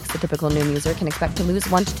 4 weeks, the typical Noom user can expect to lose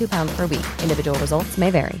 1 to 2 pounds per week. Individual results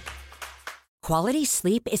may vary. Quality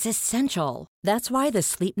sleep is essential. That's why the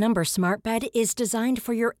Sleep Number Smart Bed is designed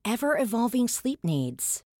for your ever-evolving sleep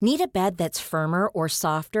needs. Need a bed that's firmer or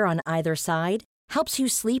softer on either side? Helps you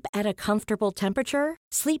sleep at a comfortable temperature?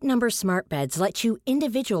 Sleep Number Smart Beds let you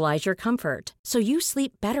individualize your comfort, so you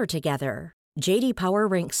sleep better together. J.D. Power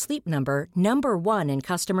ranks Sleep Number number 1 in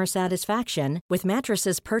customer satisfaction with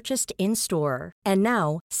mattresses purchased in-store. And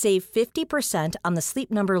now, save 50% on the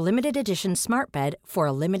Sleep Number Limited Edition Smart Bed for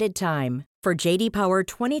a limited time. For J.D. Power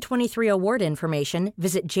 2023 award information,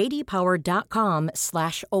 visit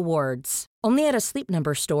jdpower.com/awards. Only at a Sleep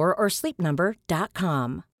Number store or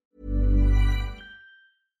sleepnumber.com.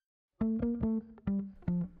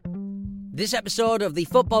 This episode of the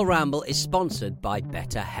Football Ramble is sponsored by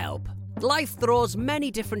BetterHelp. Life throws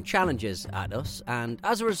many different challenges at us, and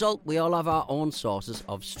as a result, we all have our own sources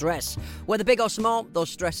of stress. Whether big or small,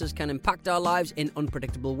 those stresses can impact our lives in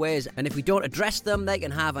unpredictable ways, and if we don't address them, they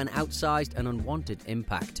can have an outsized and unwanted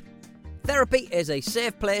impact. Therapy is a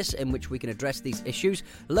safe place in which we can address these issues,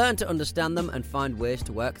 learn to understand them, and find ways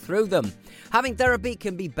to work through them. Having therapy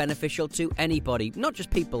can be beneficial to anybody, not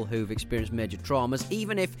just people who've experienced major traumas,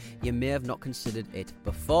 even if you may have not considered it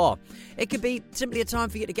before. It could be simply a time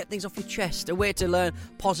for you to get things off your chest, a way to learn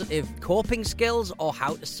positive coping skills, or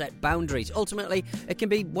how to set boundaries. Ultimately, it can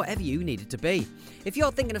be whatever you need it to be. If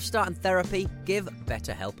you're thinking of starting therapy, give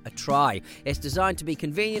BetterHelp a try. It's designed to be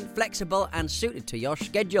convenient, flexible, and suited to your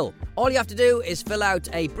schedule. All you have to do is fill out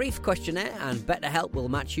a brief questionnaire and BetterHelp will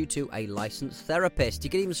match you to a licensed therapist. You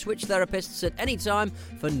can even switch therapists at any time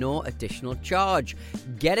for no additional charge.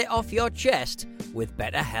 Get it off your chest with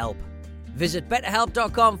BetterHelp. Visit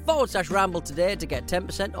betterhelp.com/ramble today to get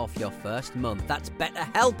 10% off your first month. That's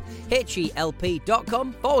betterhelp,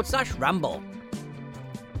 HELP.com/ramble.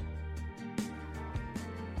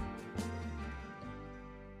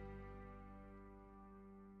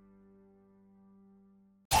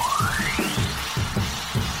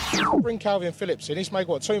 Bring Calvin Phillips in. He's made,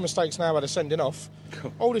 2 mistakes now out of sending off.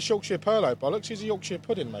 All this Yorkshire Perlo bollocks. He's a Yorkshire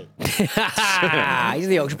pudding, mate. He's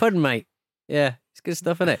the Yorkshire pudding, mate. Yeah, it's good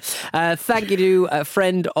stuff, isn't it? Thank you to a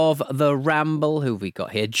friend of the Ramble, who have we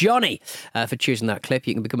got here? Johnny, for choosing that clip.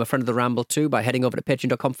 You can become a friend of the Ramble too by heading over to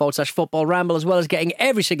patreon.com/Football Ramble, as well as getting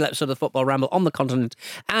every single episode of the Football Ramble on the continent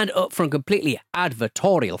and up front completely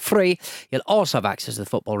advertorial free. You'll also have access to the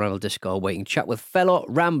Football Ramble Discord where you can chat with fellow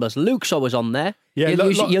Ramblers. Luke's always on there. Yeah,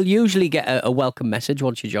 you'll usually get a welcome message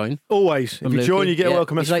once you join. Always. If you join, you get a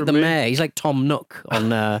welcome message. He's like from the me. mayor. He's like Tom Nook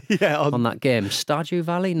on on that game. Stardew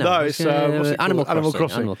Valley? No, it's Animal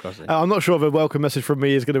Crossing. Animal Crossing. I'm not sure if a welcome message from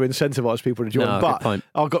me is going to incentivise people to join, No, but good point.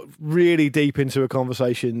 I got really deep into a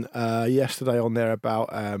conversation yesterday on there about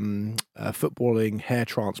footballing hair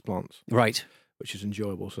transplants. Right. Which is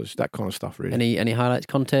enjoyable. So it's that kind of stuff, really. Any highlights?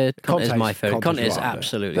 Conte is my favourite. Conte is right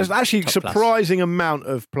absolutely. There's actually a top class. surprising amount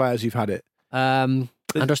of players who've had it.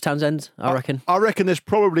 Andros Townsend, I reckon. I reckon there's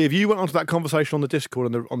probably, if you went onto that conversation on the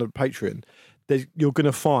Discord and on the Patreon, you're going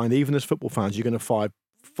to find, even as football fans, you're going to find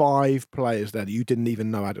 5 players there that you didn't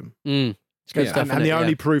even know, Adam. It's good stuff, and the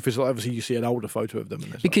only proof is obviously you see an older photo of them.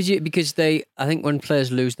 Because I think when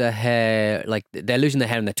players lose their hair, like they're losing their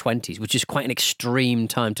hair in their 20s, which is quite an extreme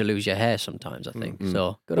time to lose your hair sometimes, I think.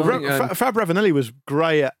 So good on Fab Ravanelli was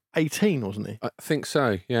grey at 18, wasn't he? I think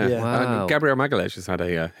so, yeah. Wow. Gabriel Magalhaes has had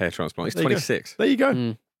a hair transplant. He's 26. There you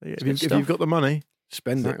go. If you've got the money,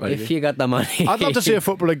 spend it. Baby. If you got the money. I'd love to see a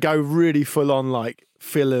footballer go really full on, like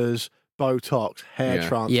fillers, Botox, hair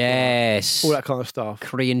transplant. Yes. All that kind of stuff.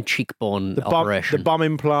 Korean cheekbone operation. The bum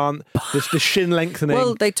implant, the shin lengthening.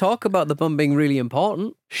 Well, they talk about the bum being really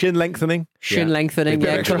important. Shin lengthening. Lengthening.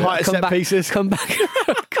 Yeah. Come back.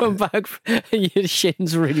 Come back. Your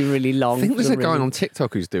shin's really, really long. I think there's a guy on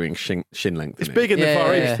TikTok who's doing shin lengthening. It's big in the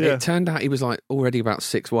Far East. Yeah. It turned out he was like already about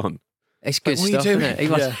 6'1". It's good what stuff, are you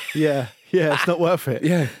isn't doing? it? Yeah, it's not worth it.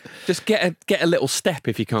 Yeah, just get a little step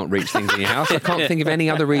if you can't reach things in your house. I can't think of any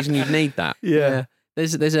other reason you'd need that. Yeah.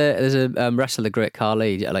 There's a wrestler, the Great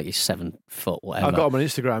Khali, like he's 7 foot, whatever. I've got him on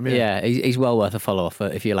Instagram. Yeah, he's well worth a follow for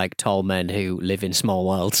if you like tall men who live in small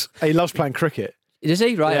worlds. He loves playing cricket. Does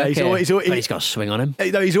he? Right. Yeah, okay. but he's got a swing on him.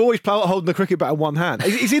 No, he's always holding the cricket bat in one hand.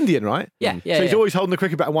 He's Indian, right? Yeah. So he's always holding the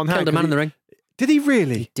cricket bat in one hand. Killed a man in the ring. Did he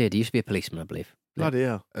really? He did. He used to be a policeman, I believe. Bloody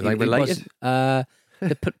hell. Are they related? I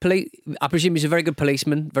presume he's a very good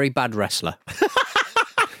policeman, very bad wrestler.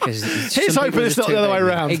 Here's hoping it's not the other way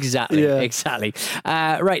around. Exactly.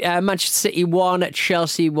 Right, Manchester City won,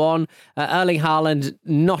 Chelsea won. Erling Haaland,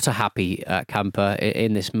 not a happy camper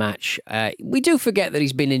in this match. We do forget that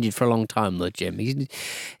he's been injured for a long time, though, Jim.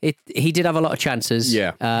 He did have a lot of chances,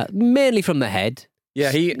 mainly from the head.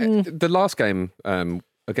 Yeah, the last game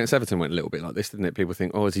against Everton went a little bit like this, didn't it? People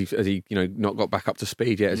think, has he not got back up to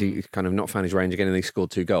speed yet? Has he kind of not found his range again? And he scored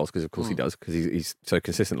 2 goals because, of course, he does because he's so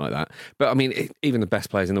consistent like that. But I mean, even the best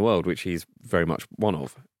players in the world, which he's very much one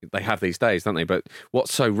of, they have these days, don't they? But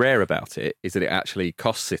what's so rare about it is that it actually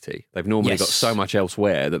costs City. They've normally got so much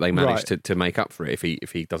elsewhere that they manage to make up for it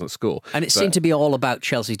if he doesn't score. And it seemed to be all about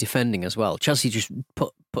Chelsea's defending as well. Chelsea just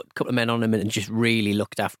put a couple of men on him and just really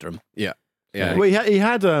looked after him. Yeah. Well, he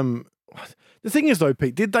had. The thing is, though,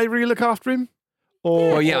 Pete, did they really look after him?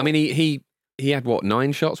 I mean, he had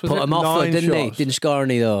 9 shots? Put him off, didn't he? Didn't score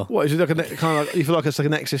any though. What is it like? You feel like it's like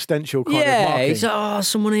an existential kind of marking? Yeah, he's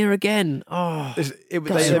someone here again.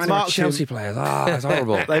 They marked Chelsea players. It's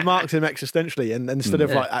horrible. They marked him existentially, and instead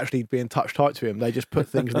of like actually being touch tight to him, they just put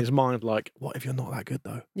things in his mind like, "What if you're not that good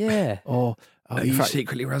though?" Yeah. Or are you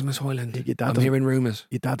secretly Rasmus Højlund? Your dad I'm hearing rumours.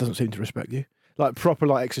 Your dad doesn't seem to respect you. Like proper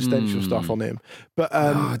like existential stuff on him.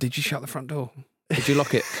 But did you shut the front door? Did you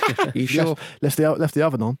lock it? You sure? Left the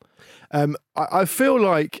oven on. I feel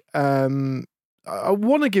like I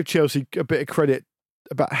want to give Chelsea a bit of credit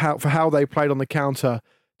about how they played on the counter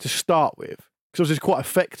to start with, because it was quite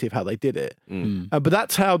effective how they did it. But that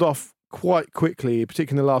tailed off quite quickly,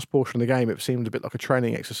 particularly in the last portion of the game. It seemed a bit like a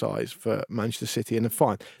training exercise for Manchester City, and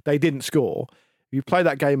fine, they didn't score. If you play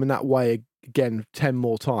that game in that way again 10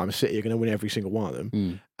 more times, City are going to win every single one of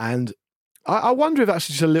them. And I wonder if that's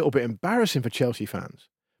just a little bit embarrassing for Chelsea fans.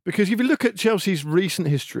 Because if you look at Chelsea's recent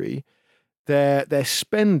history, Their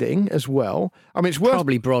spending as well. I mean, it's worth.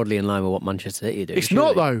 Probably broadly in line with what Manchester City do. It's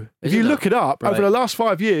surely. not, though. If you look it up, over the last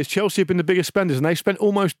 5 years, Chelsea have been the biggest spenders, and they've spent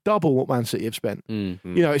almost double what Man City have spent.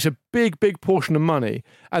 Mm-hmm. You know, it's a big, big portion of money.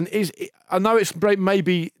 And I know it's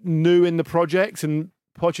maybe new in the project, and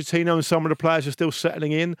Pochettino and some of the players are still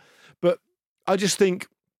settling in, but I just think,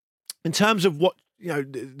 in terms of what, you know,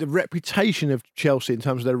 the reputation of Chelsea in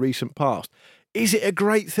terms of their recent past, is it a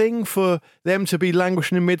great thing for them to be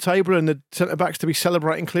languishing in mid-table and the centre-backs to be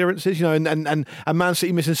celebrating clearances, you know, and Man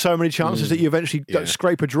City missing so many chances that you eventually don't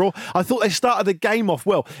scrape a draw? I thought they started the game off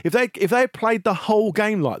well. If they had played the whole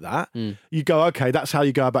game like that, you go, okay, that's how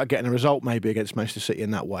you go about getting a result maybe against Manchester City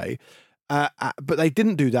in that way. But they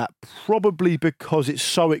didn't do that, probably because it's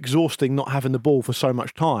so exhausting not having the ball for so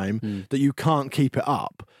much time that you can't keep it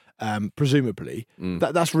up. Presumably,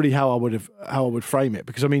 that's really how I would frame it.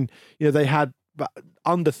 Because I mean, you know, they had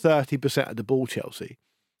under 30% of the ball, Chelsea,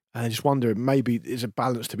 and I just wonder, maybe there's a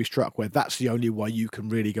balance to be struck where that's the only way you can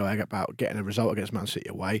really go about getting a result against Man City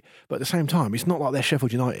away. But at the same time, it's not like they're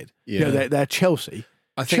Sheffield United. Yeah. You know, they're Chelsea.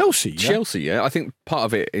 I think Chelsea, yeah. I think part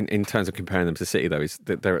of it, in terms of comparing them to City, though, is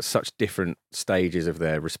that they're at such different stages of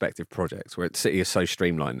their respective projects. Where City is so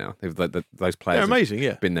streamlined now. Those players they're amazing,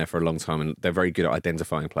 have been there for a long time, and they're very good at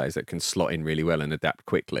identifying players that can slot in really well and adapt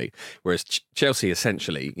quickly. Whereas Chelsea,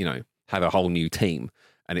 essentially, you know, have a whole new team,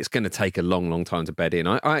 and it's going to take a long, long time to bed in.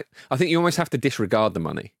 I think you almost have to disregard the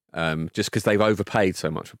money. Just because they've overpaid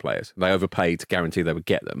so much for players. They overpaid to guarantee they would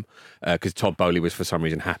get them, because Todd Bowley was for some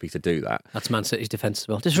reason happy to do that. That's Man City's defence as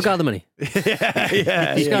well. Disregard the money.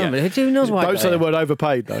 yeah. Disregard the money. Who knows why? Don't say the word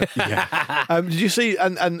overpaid, though. Did you see,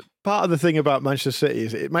 and part of the thing about Manchester City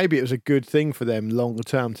is maybe it was a good thing for them longer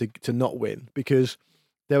term to not win, because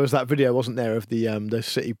there was that video, wasn't there, of the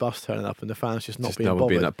City bus turning up and the fans just not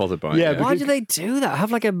being that bothered by it. Yeah, why do they do that?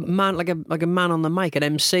 Have like a man, like a man on the mic, an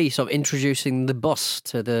MC, sort of introducing the bus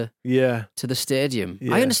to the stadium.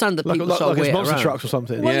 Yeah. I understand that people like sort of it's wait monster around. trucks or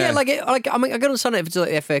something. Well, I mean, I can understand it if it's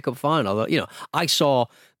like the FA Cup final. You know, I saw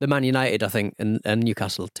the Man United, I think, and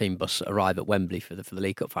Newcastle team bus arrive at Wembley for the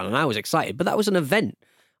League Cup final, and I was excited, but that was an event.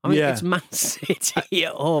 I mean, it's Man City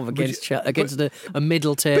at home against a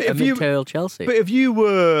mid-table Chelsea. But if you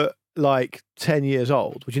were like 10 years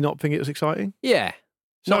old, would you not think it was exciting? Yeah.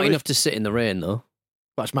 Not enough to sit in the rain, though.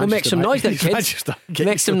 That's We'll make some noise then, kids.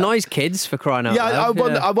 Make some noise, kids, for crying out loud.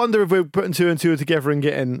 I wonder if we're putting two and two together and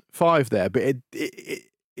getting five there, but it's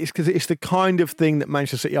because it's the kind of thing that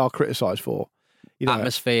Manchester City are criticised for. You know,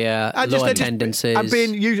 atmosphere, low attendances. And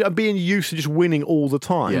being used to just winning all the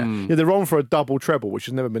time. Yeah. You know, they're on for a double treble, which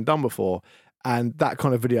has never been done before. And that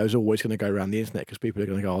kind of video is always going to go around the internet because people are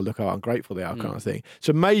going to go, oh, look how ungrateful they are, kind of thing.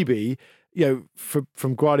 So maybe, you know,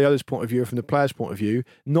 from Guardiola's point of view, from the players' point of view,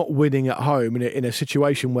 not winning at home in a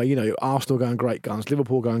situation where, you know, Arsenal going great guns,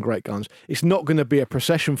 Liverpool going great guns, it's not going to be a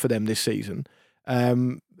procession for them this season.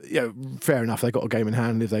 You know, fair enough, they got a game in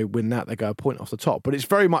hand, and if they win that, they go a point off the top. But it's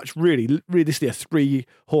very much realistically a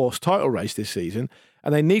 3-horse title race this season,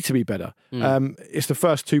 and they need to be better. It's the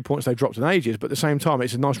first 2 points they've dropped in ages, but at the same time,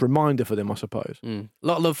 it's a nice reminder for them, I suppose. A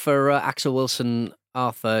lot of love for Axel Wilson,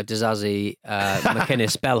 Arthur, Dizazi,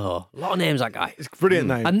 McInnes, Belho. A lot of names, that guy. It's a brilliant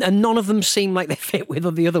name. And none of them seem like they fit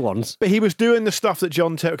with the other ones. But he was doing the stuff that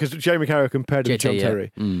John Terry, because Jamie Carragher compared him to John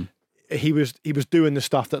Terry. He was doing the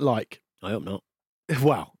stuff that, like... I hope not.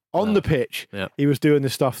 Well, on the pitch, he was doing the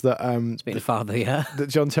stuff that speaking of father, that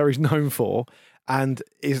John Terry's known for, and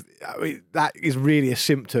that is really a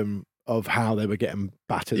symptom of how they were getting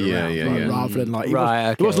battered around, rather than like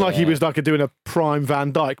it wasn't like he was like doing a prime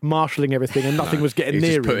Van Dijk, marshalling everything, and nothing was getting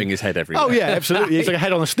near him. Putting his head everywhere. Oh yeah, absolutely. He's like a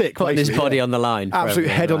head on a stick, putting his body on the line. Absolute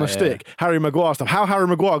head on a stick. Harry Maguire stuff. How Harry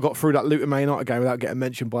Maguire got through that Luton Man United game without getting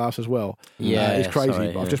mentioned by us as well. It's crazy.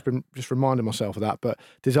 Sorry, I've just reminded myself of that. But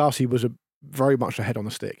Dizazi was very much a head on a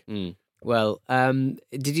stick. Well,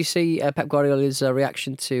 did you see Pep Guardiola's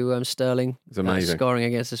reaction to Sterling scoring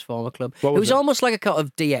against his former club? It was almost like a kind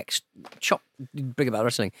of DX chop, big about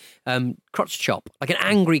wrestling, crotch chop, like an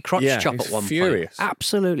angry crotch chop at one furious. point.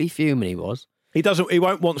 Absolutely fuming he was. He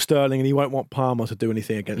won't want Sterling, and he won't want Palmer to do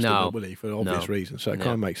anything against him, will he? For obvious reasons. So it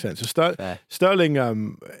kind of makes sense. So Sterling,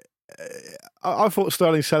 I thought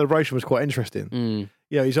Sterling's celebration was quite interesting.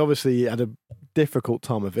 You know, he's obviously had a difficult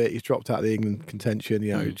time of it. He's dropped out of the England contention.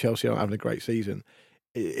 You know, Chelsea aren't having a great season.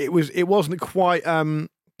 It wasn't quite Callum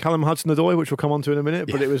Hudson-Odoi, which we'll come on to in a minute,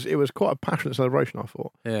 but it was quite a passionate celebration, I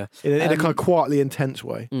thought. Yeah, in a kind of quietly intense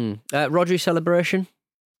way. Rodri's celebration.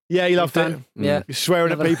 Yeah, he loved it. Yeah, he's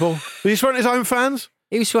swearing at people. Was he swearing at his own fans?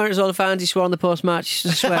 He was swearing at his own fans. He swore on the post-match.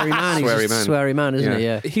 He's a sweary man. He's a sweary man, isn't he?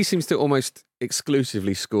 Yeah. He seems to almost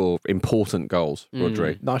exclusively score important goals,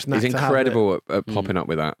 Rodri. Nice knack He's to incredible at popping up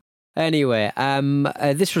with that. Anyway,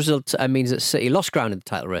 this result means that City lost ground in the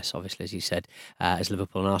title race, obviously, as you said, as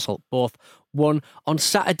Liverpool and Arsenal both won on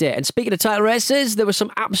Saturday. And speaking of title races, there were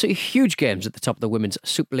some absolutely huge games at the top of the Women's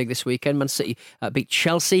Super League this weekend. Man City beat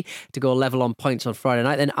Chelsea to go level on points on Friday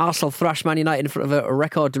night. Then Arsenal thrashed Man United in front of a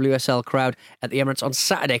record WSL crowd at the Emirates on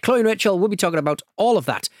Saturday. Chloe and Rachel will be talking about all of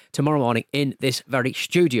that tomorrow morning in this very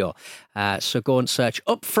studio. So go and search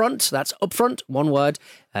Upfront, that's Upfront, one word,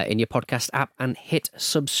 in your podcast app and hit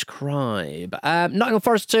subscribe. Nottingham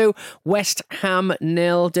Forest 2, West Ham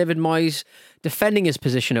 0. David Moyes defending his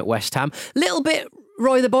position at West Ham. Little bit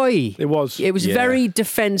Roy the Boy. It was. It was very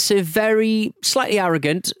defensive, very slightly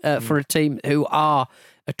arrogant for a team who are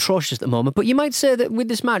atrocious at the moment. But you might say that with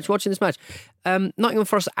this match, watching this match, Nottingham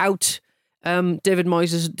Forest out David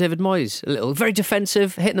Moyes' David Moyes. A little very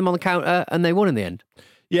defensive, hitting them on the counter, and they won in the end.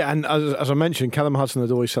 Yeah, and as I mentioned, Callum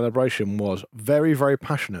Hudson-Odoi's celebration was very, very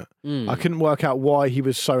passionate. I couldn't work out why he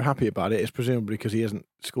was so happy about it. It's presumably because he hasn't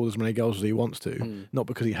scored as many goals as he wants to, not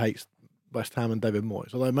because he hates West Ham and David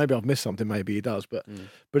Moyes. Although maybe I've missed something, maybe he does. But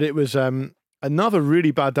it was another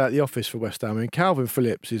really bad day at the office for West Ham. I mean, Calvin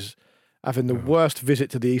Phillips is having the worst visit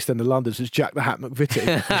to the East End of London since Jack the Hat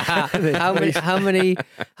McVitie. How many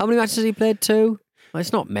matches has he played? 2? Well,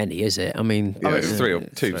 it's not many, is it? I mean, it's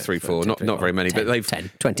 3, 4, not very many, 10, but they've 10,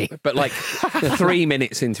 20. But like 3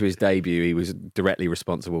 minutes into his debut, he was directly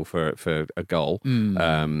responsible for a goal.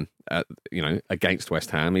 Against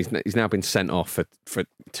West Ham. He's now been sent off for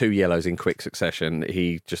 2 yellows in quick succession.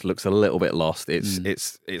 He just looks a little bit lost.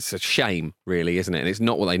 It's a shame, really, isn't it? And it's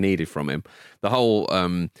not what they needed from him. The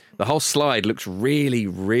whole slide looks really,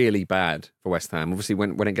 really bad for West Ham. Obviously,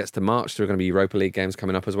 when it gets to March, there are going to be Europa League games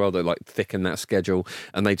coming up as well that like thicken that schedule,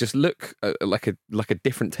 and they just look like a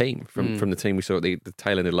different team from the team we saw at the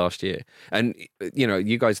tail end of last year. And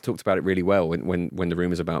you guys talked about it really well when the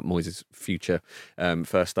rumours about Moyes' future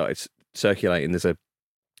first started circulating. There's a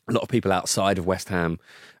lot of people outside of West Ham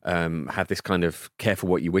have this kind of careful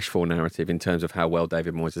what you wish for narrative in terms of how well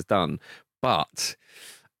David Moyes has done. But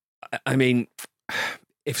I mean,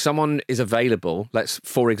 if someone is available, let's,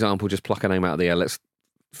 for example, just pluck a name out of the air. Let's,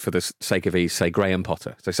 for the sake of ease, say Graham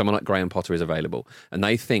Potter. So someone like Graham Potter is available, and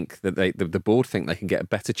they think that the board think they can get a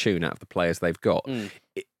better tune out of the players they've got.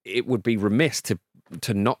 It would be remiss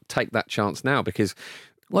to not take that chance now, because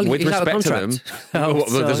with respect to them,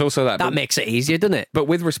 there's also that. That makes it easier, doesn't it? But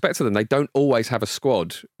with respect to them, they don't always have a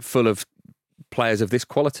squad full of players of this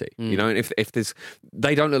quality. If there's,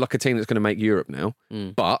 they don't look like a team that's going to make Europe now,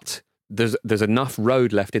 but there's enough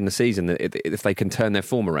road left in the season that if they can turn their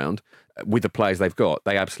form around with the players they've got,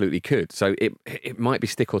 they absolutely could. So it might be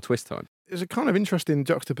stick or twist time. It's a kind of interesting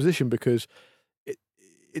juxtaposition, because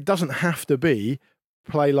it doesn't have to be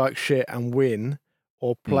play like shit and win,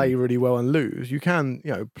 or play really well and lose. You can,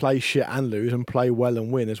 play shit and lose, and play well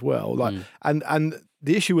and win as well. And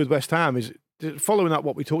the issue with West Ham is, following up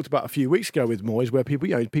what we talked about a few weeks ago with Moyes, where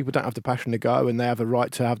people don't have the passion to go, and they have the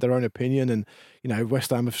right to have their own opinion. And West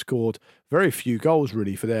Ham have scored very few goals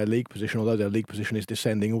really for their league position, although their league position is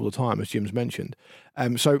descending all the time, as Jim's mentioned.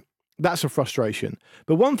 So that's a frustration.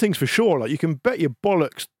 But one thing's for sure, like, you can bet your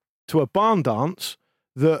bollocks to a barn dance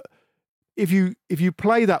that if you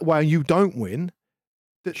play that way and you don't win,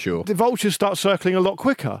 the vultures start circling a lot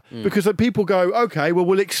quicker, because people go, okay, well,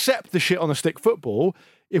 we'll accept the shit on a stick football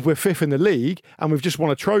if we're 5th in the league and we've just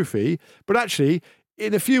won a trophy. But actually,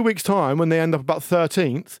 in a few weeks' time, when they end up about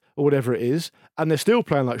 13th or whatever it is, and they're still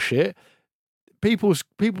playing like shit, people's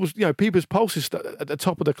pulses at the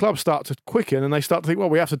top of the club start to quicken, and they start to think, well,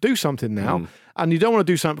 we have to do something now. And you don't want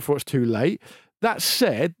to do something before it's too late. That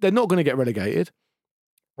said, they're not going to get relegated.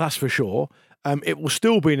 That's for sure. It will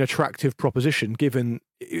still be an attractive proposition,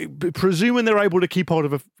 presuming they're able to keep hold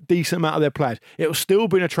of a decent amount of their players. It will still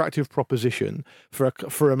be an attractive proposition for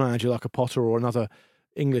a manager like a Potter or another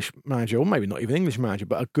English manager, or maybe not even English manager,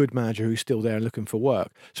 but a good manager who's still there and looking for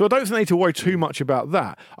work. So I don't think they need to worry too much about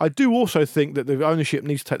that. I do also think that the ownership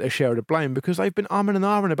needs to take their share of the blame, because they've been umming and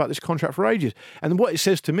ahhing about this contract for ages. And what it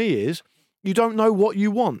says to me is, you don't know what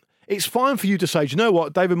you want. It's fine for you to say, do you know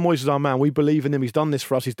what, David Moyes is our man. We believe in him. He's done this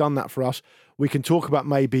for us. He's done that for us. We can talk about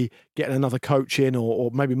maybe getting another coach in, or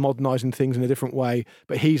maybe modernising things in a different way,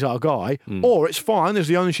 but he's our guy. Or it's fine, there's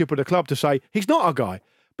the ownership of the club to say, he's not our guy.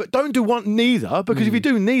 But don't do neither, because if you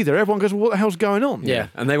do neither, everyone goes, well, what the hell's going on? Yeah,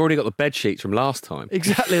 and they've already got the bed sheets from last time.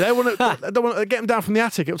 Exactly. They want to get them down from the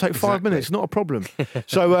attic. It'll take 5 minutes, not a problem.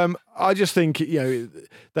 So I just think,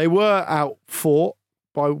 they were outfought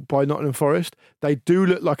by Nottingham Forest. They do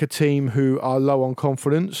look like a team who are low on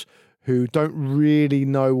confidence, who don't really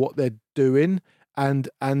know what they're doing, and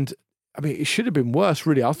I mean, it should have been worse,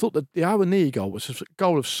 really. I thought that the Awoniyi goal was a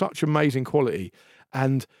goal of such amazing quality,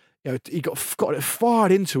 and he got it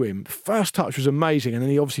fired into him. First touch was amazing, and then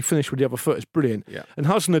he obviously finished with the other foot. It's brilliant. Yeah. And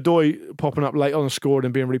Hudson-Odoi popping up late on and scoring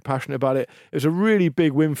and being really passionate about it. It was a really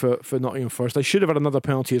big win for Nottingham Forest. They should have had another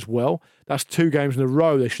penalty as well. That's 2 games in a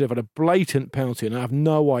row. They should have had a blatant penalty, and I have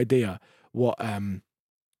no idea what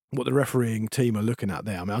the refereeing team are looking at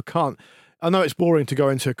there. I mean, I know it's boring to go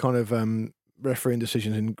into kind of refereeing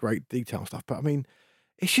decisions in great detail and stuff, but I mean,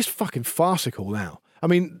 it's just fucking farcical now. I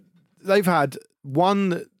mean, they've had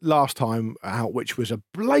one last time out, which was a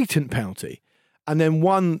blatant penalty, and then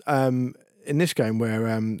one in this game where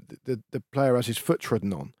the player has his foot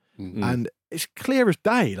trodden on, and it's clear as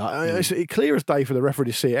day. It's clear as day for the referee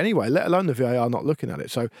to see it anyway, let alone the VAR not looking at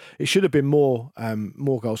it. So it should have been more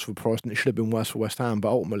goals for Forest, and it should have been worse for West Ham, but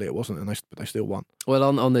ultimately it wasn't, and they still won. Well,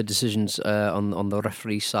 on the decisions on the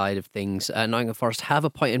referee side of things, Nottingham Forest have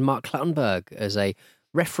appointed Mark Clattenburg as a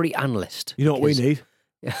referee analyst. You know what we need?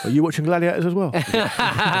 Are you watching Gladiators as well?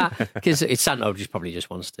 Because Santo probably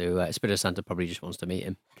just wants to. Espirito Santo probably just wants to meet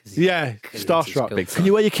him. Yeah, starstruck. Can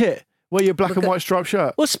you wear your kit? Wear your black and white striped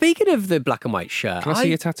shirt. Well, speaking of the black and white shirt, can I see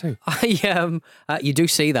your tattoo? You do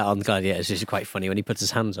see that on Gladiators, which is quite funny when he puts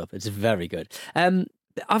his hands up. It's very good.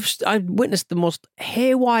 I've witnessed the most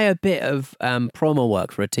haywire bit of promo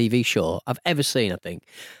work for a TV show I've ever seen, I think.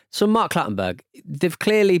 So Mark Clattenburg, they've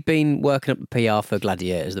clearly been working up the PR for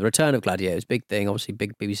Gladiators, the return of Gladiators, big thing, obviously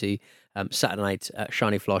big BBC Saturday night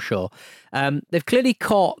shiny floor show. They've clearly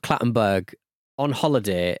caught Clattenburg on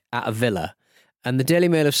holiday at a villa, and the Daily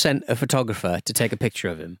Mail have sent a photographer to take a picture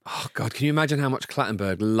of him. Oh God, can you imagine how much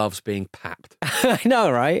Clattenburg loves being papped? I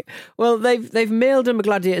know, right? Well, they've mailed him a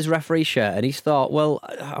Gladiators referee shirt, and he's thought, well,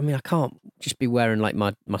 I mean, I can't just be wearing like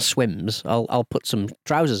my swims. I'll put some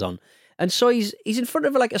trousers on. And so he's in front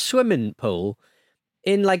of like a swimming pool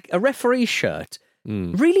in like a referee shirt,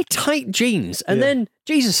 really tight jeans, and then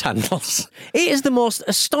Jesus handles. It is the most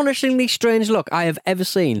astonishingly strange look I have ever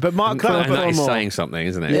seen. But Mark Clattenburg, that is saying something,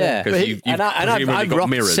 isn't it? Yeah, because I've rocked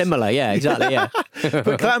mirrors. similar. Yeah, exactly. Yeah,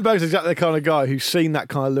 but Clattenburg's exactly the kind of guy who's seen that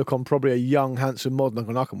kind of look on probably a young, handsome model and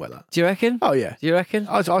gone, I can wear that. Do you reckon? Oh yeah. Do you reckon?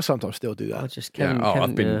 I sometimes still do that.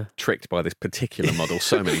 I've been tricked by this particular model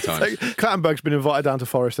so many times. Clattenburg's been invited down to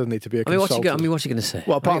Forest, hasn't he, to be a consultant? What's he going to say?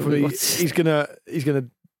 Well, apart from he's gonna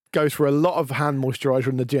goes for a lot of hand moisturiser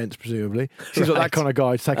in the gents, presumably. He's not that kind of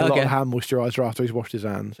guy to take a lot of hand moisturiser after he's washed his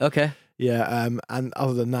hands. Okay. Yeah, and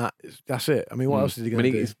other than that, that's it. I mean, what else is he going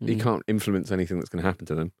to do? He can't influence anything that's going to happen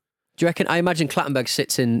to them. Do you reckon? I imagine Clattenburg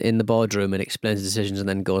sits in the boardroom and explains decisions and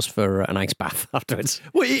then goes for an ice bath afterwards.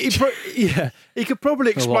 Well, he could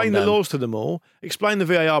probably explain the laws to them all, explain the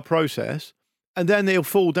VAR process, and then he'll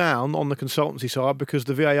fall down on the consultancy side because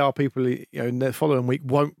the VAR people, in the following week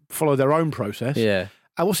won't follow their own process. Yeah.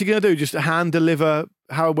 And what's he going to do? Just hand deliver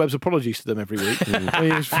Howard Webb's apologies to them every week?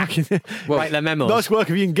 Write their memos. Nice work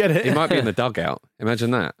if you can get it. He might be in the dugout.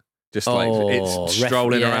 Imagine that. Just it's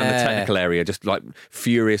strolling around the technical area, just like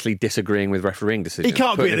furiously disagreeing with refereeing decisions. He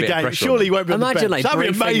can't be at the game. Surely he won't be on the bench. Like that'd be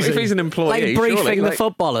amazing. If he's an employee, like briefing the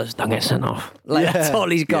footballers. Don't get sent off. That's all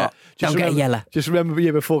he's got. Don't get yellow. Just remember the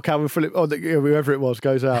year before Calvin Phillips, or whoever it was,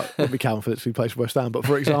 goes out. It won't be Calvin Phillips who plays for West Ham, but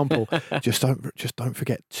for example, just don't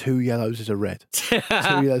forget 2 yellows is a red. 2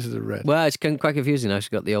 yellows is a red. Well, it's quite confusing now. She's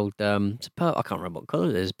got the old. I can't remember what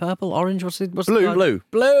colour it is. Purple, orange. What's blue?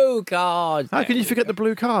 Blue card. How can you forget the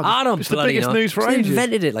blue card? I don't. It's the biggest news for they ages.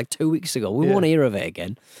 Invented it like 2 weeks ago. We won't hear of it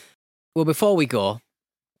again. Well, before we go,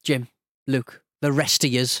 Jim, Luke, the rest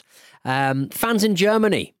of yous, fans in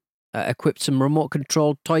Germany equipped some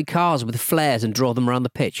remote-controlled toy cars with flares and drove them around the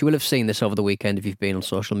pitch. You will have seen this over the weekend if you've been on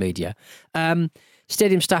social media.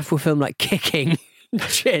 Stadium staff were filmed like kicking,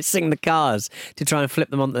 chasing the cars to try and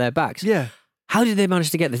flip them onto their backs. Yeah. How did they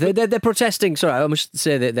manage to get this? They're protesting. Sorry, I must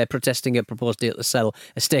say that they're protesting a proposed deal to sell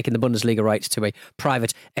a stake in the Bundesliga rights to a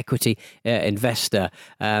private equity investor.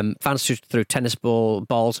 Fans threw tennis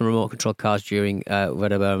balls and remote control cars during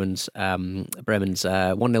Werder Bremen's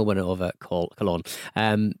 1-0 winner over Cologne.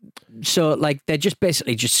 So, like, they're just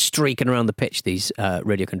basically just streaking around the pitch, these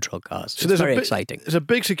radio control cars. So it's very exciting. There's a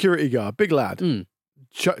big security guard, big lad,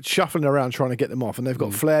 shuffling around trying to get them off, and they've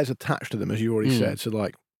got flares attached to them, as you already said. So,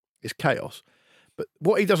 like, it's chaos. But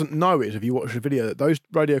what he doesn't know is, if you watch the video, that those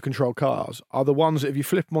radio control cars are the ones that if you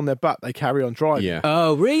flip them on their back, they carry on driving. Yeah.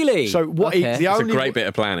 Oh, really? So what? Okay. It's a great bit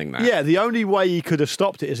of planning. That. Yeah. The only way he could have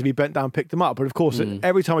stopped it is if he bent down and picked them up. But of course,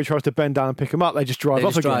 every time he tries to bend down and pick them up, they just drive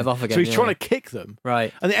off again. So he's trying to kick them.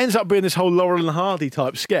 Right. And it ends up being this whole Laurel and Hardy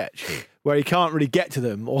type sketch where he can't really get to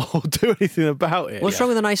them or do anything about it. What's wrong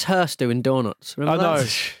with a nice hearse doing donuts? Remember I know.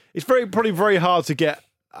 That? It's probably very hard to get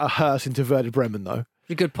a hearse into Werder Bremen, though.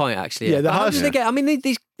 A good point, actually. Yeah, how did they get? I mean,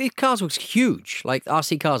 these these cars were huge. Like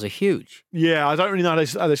RC cars are huge. Yeah, I don't really know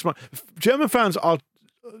how they smart. German fans are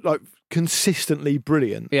like consistently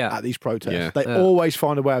brilliant at these protests. Yeah. They always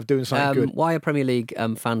find a way of doing something good. Why are Premier League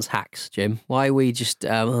fans hacks, Jim? Why are we just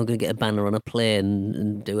I'm going to get a banner on a plane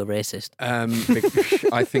and do a racist?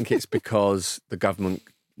 I think it's because the government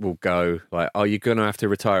will go like, "Oh, you're going to have to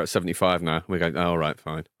retire at 75 now." We go, "Oh, all right,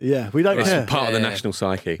 fine." Yeah, we don't It's care. part of the national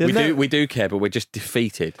psyche. Yeah, We do care, but we're just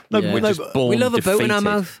defeated. No, We're no, just born We love a boat in our defeated.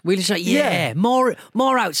 mouth. We just like,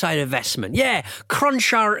 more outside investment. Yeah, crunch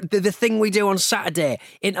the thing we do on Saturday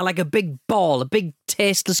into like a big ball, a big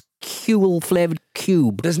tasteless Huel flavoured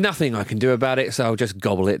cube. There's nothing I can do about it, so I'll just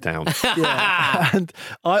gobble it down. And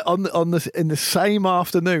in the same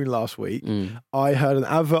afternoon last week, I heard an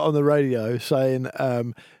advert on the radio saying,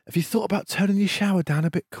 "Have you thought about turning your shower down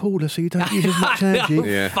a bit cooler so you don't use as much energy?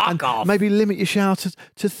 Yeah. Fuck off. Maybe limit your shower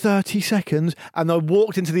to 30 seconds." And I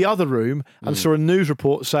walked into the other room and saw a news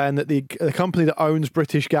report saying that the company that owns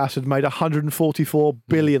British Gas had made 144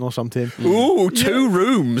 billion or something. Ooh, 2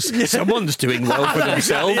 rooms. Someone's doing well for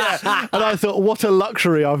themselves. And I thought, what a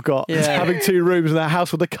luxury I've got, having 2 rooms in a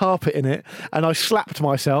house with a carpet in it. And I slapped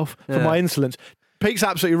myself for my insolence. Pete's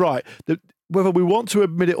absolutely right. Whether we want to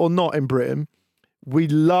admit it or not in Britain, we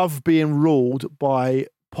love being ruled by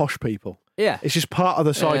posh people. Yeah. It's just part of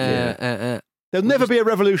the psyche. There'll never be a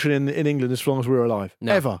revolution in England as long as we're alive.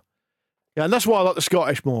 No. Ever. Yeah, and that's why I like the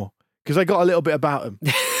Scottish more, because they got a little bit about them.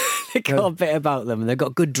 They got a bit about them and they've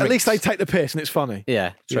got good drinks. At least they take the piss and it's funny.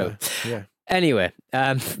 Yeah, true. Yeah. Anyway,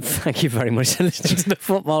 thank you very much for listening to the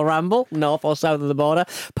Football Ramble, north or south of the border.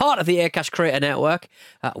 Part of the Aircast Creator Network.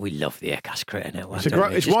 We love the Aircast Creator Network.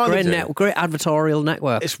 It's one of the great advertorial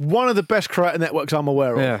network. It's one of the best creator networks I'm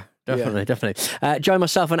aware of. Yeah. Definitely. Join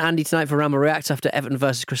myself and Andy tonight for Ramble Reacts after Everton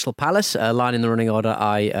versus Crystal Palace. A line in the running order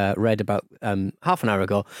I read about half an hour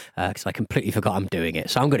ago because I completely forgot I'm doing it.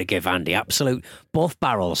 So I'm going to give Andy absolute both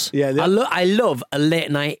barrels. Yeah, I love a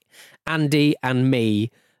late night Andy and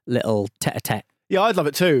me little tete-a-tete. Yeah, I'd love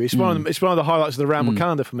it too. It's one of the highlights of the Ramble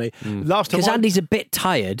calendar for me. Last time, because Andy's a bit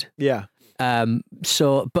tired. Yeah.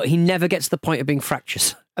 But he never gets to the point of being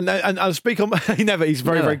fractious. And I'll speak on. He's a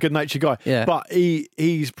very, very good natured guy. Yeah. But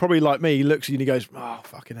he's probably like me. He looks at you and he goes, "Oh,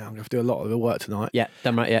 fucking hell, I'm going to have to do a lot of the work tonight." Yeah,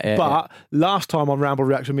 damn right. Yeah. But last time on Ramble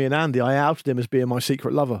Reacts with me and Andy, I outed him as being my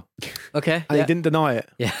secret lover. Okay. And he didn't deny it.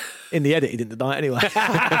 Yeah. In the edit, he didn't deny it anyway.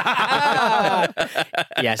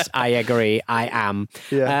 Yes, I agree. I am.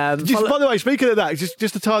 Yeah. By the way, speaking of that,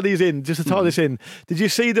 just to tie these in, this in, did you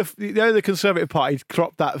see the Conservative Party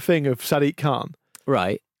cropped that thing of Sadiq Khan?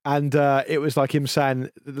 Right. And it was like him saying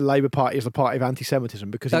the Labour Party is the party of anti-Semitism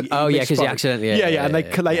because he because he accidentally and they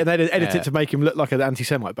edit it to make him look like an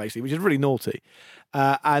anti-Semite basically, which is really naughty.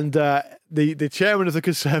 And the chairman of the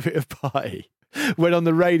Conservative Party went on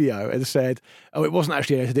the radio and said, "Oh, it wasn't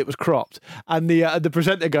actually edited; it was cropped." And the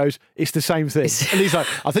presenter goes, "It's the same thing," and he's like,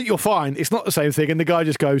 "I think you're fine. It's not the same thing." And the guy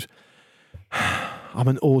just goes, "I'm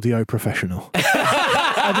an audio professional,"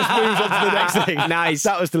 and just moves on to the next thing. Nice.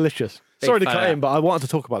 That was delicious. Sorry to cut in, but I wanted to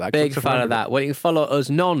talk about that. Big fan of that. Well, you can follow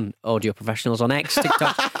us non-audio professionals on X,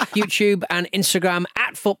 TikTok, YouTube and Instagram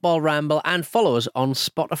at Football Ramble, and follow us on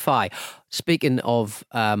Spotify. Speaking of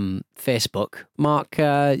Facebook, Mark,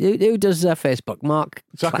 who does Facebook? Mark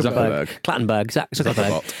Zuckerberg.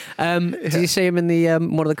 Zuckerberg. Did you see him in the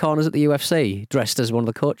one of the corners at the UFC, dressed as one of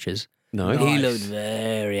the coaches? No. He looked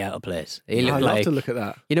very out of place. He looked I'd like, love to look at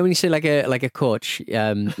that. You know when you see like a coach,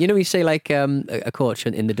 when you see like a coach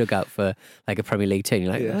in the dugout for like a Premier League team,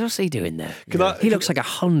 you're like, what's he doing there? He looks like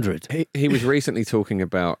 100. He was recently talking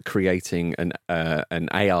about creating an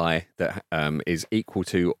AI that is equal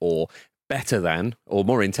to or better than or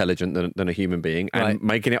more intelligent than a human being and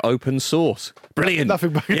making it open source. Brilliant.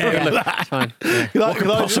 Nothing but That's fine. Yeah. What could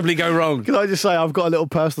possibly go wrong? Can I just say I've got a little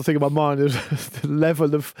personal thing in my mind of the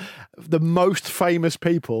level of the most famous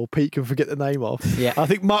people Pete can forget the name of. Yeah. I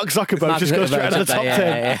think Mark Zuckerberg just goes straight out of the top 10.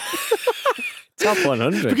 Yeah. Top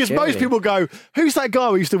 100. Because most people go, who's that guy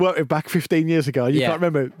we used to work with back 15 years ago? You can't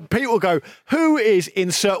remember. People go, who is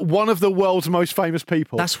insert one of the world's most famous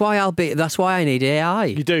people? That's why I need AI.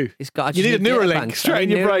 You do. It's got. You need a Neuralink straight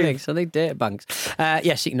in your brain. I need data banks.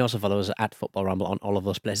 Yes, you can also follow us at Football Ramble on all of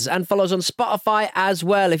those places, and follow us on Spotify as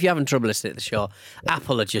well. If you're having trouble listening to the show,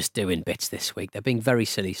 Apple are just doing bits this week. They're being very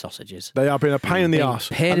silly sausages. They are being a pain in the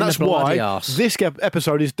arse, and that's why this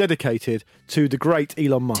episode is dedicated to the great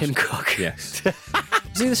Elon Musk. Tim Cook. Yes.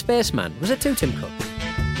 Was he the spaceman? Was it too Tim Cook?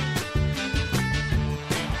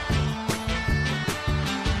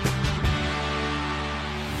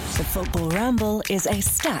 The Football Ramble is a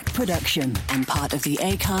Stack production and part of the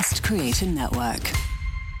Acast Creator Network.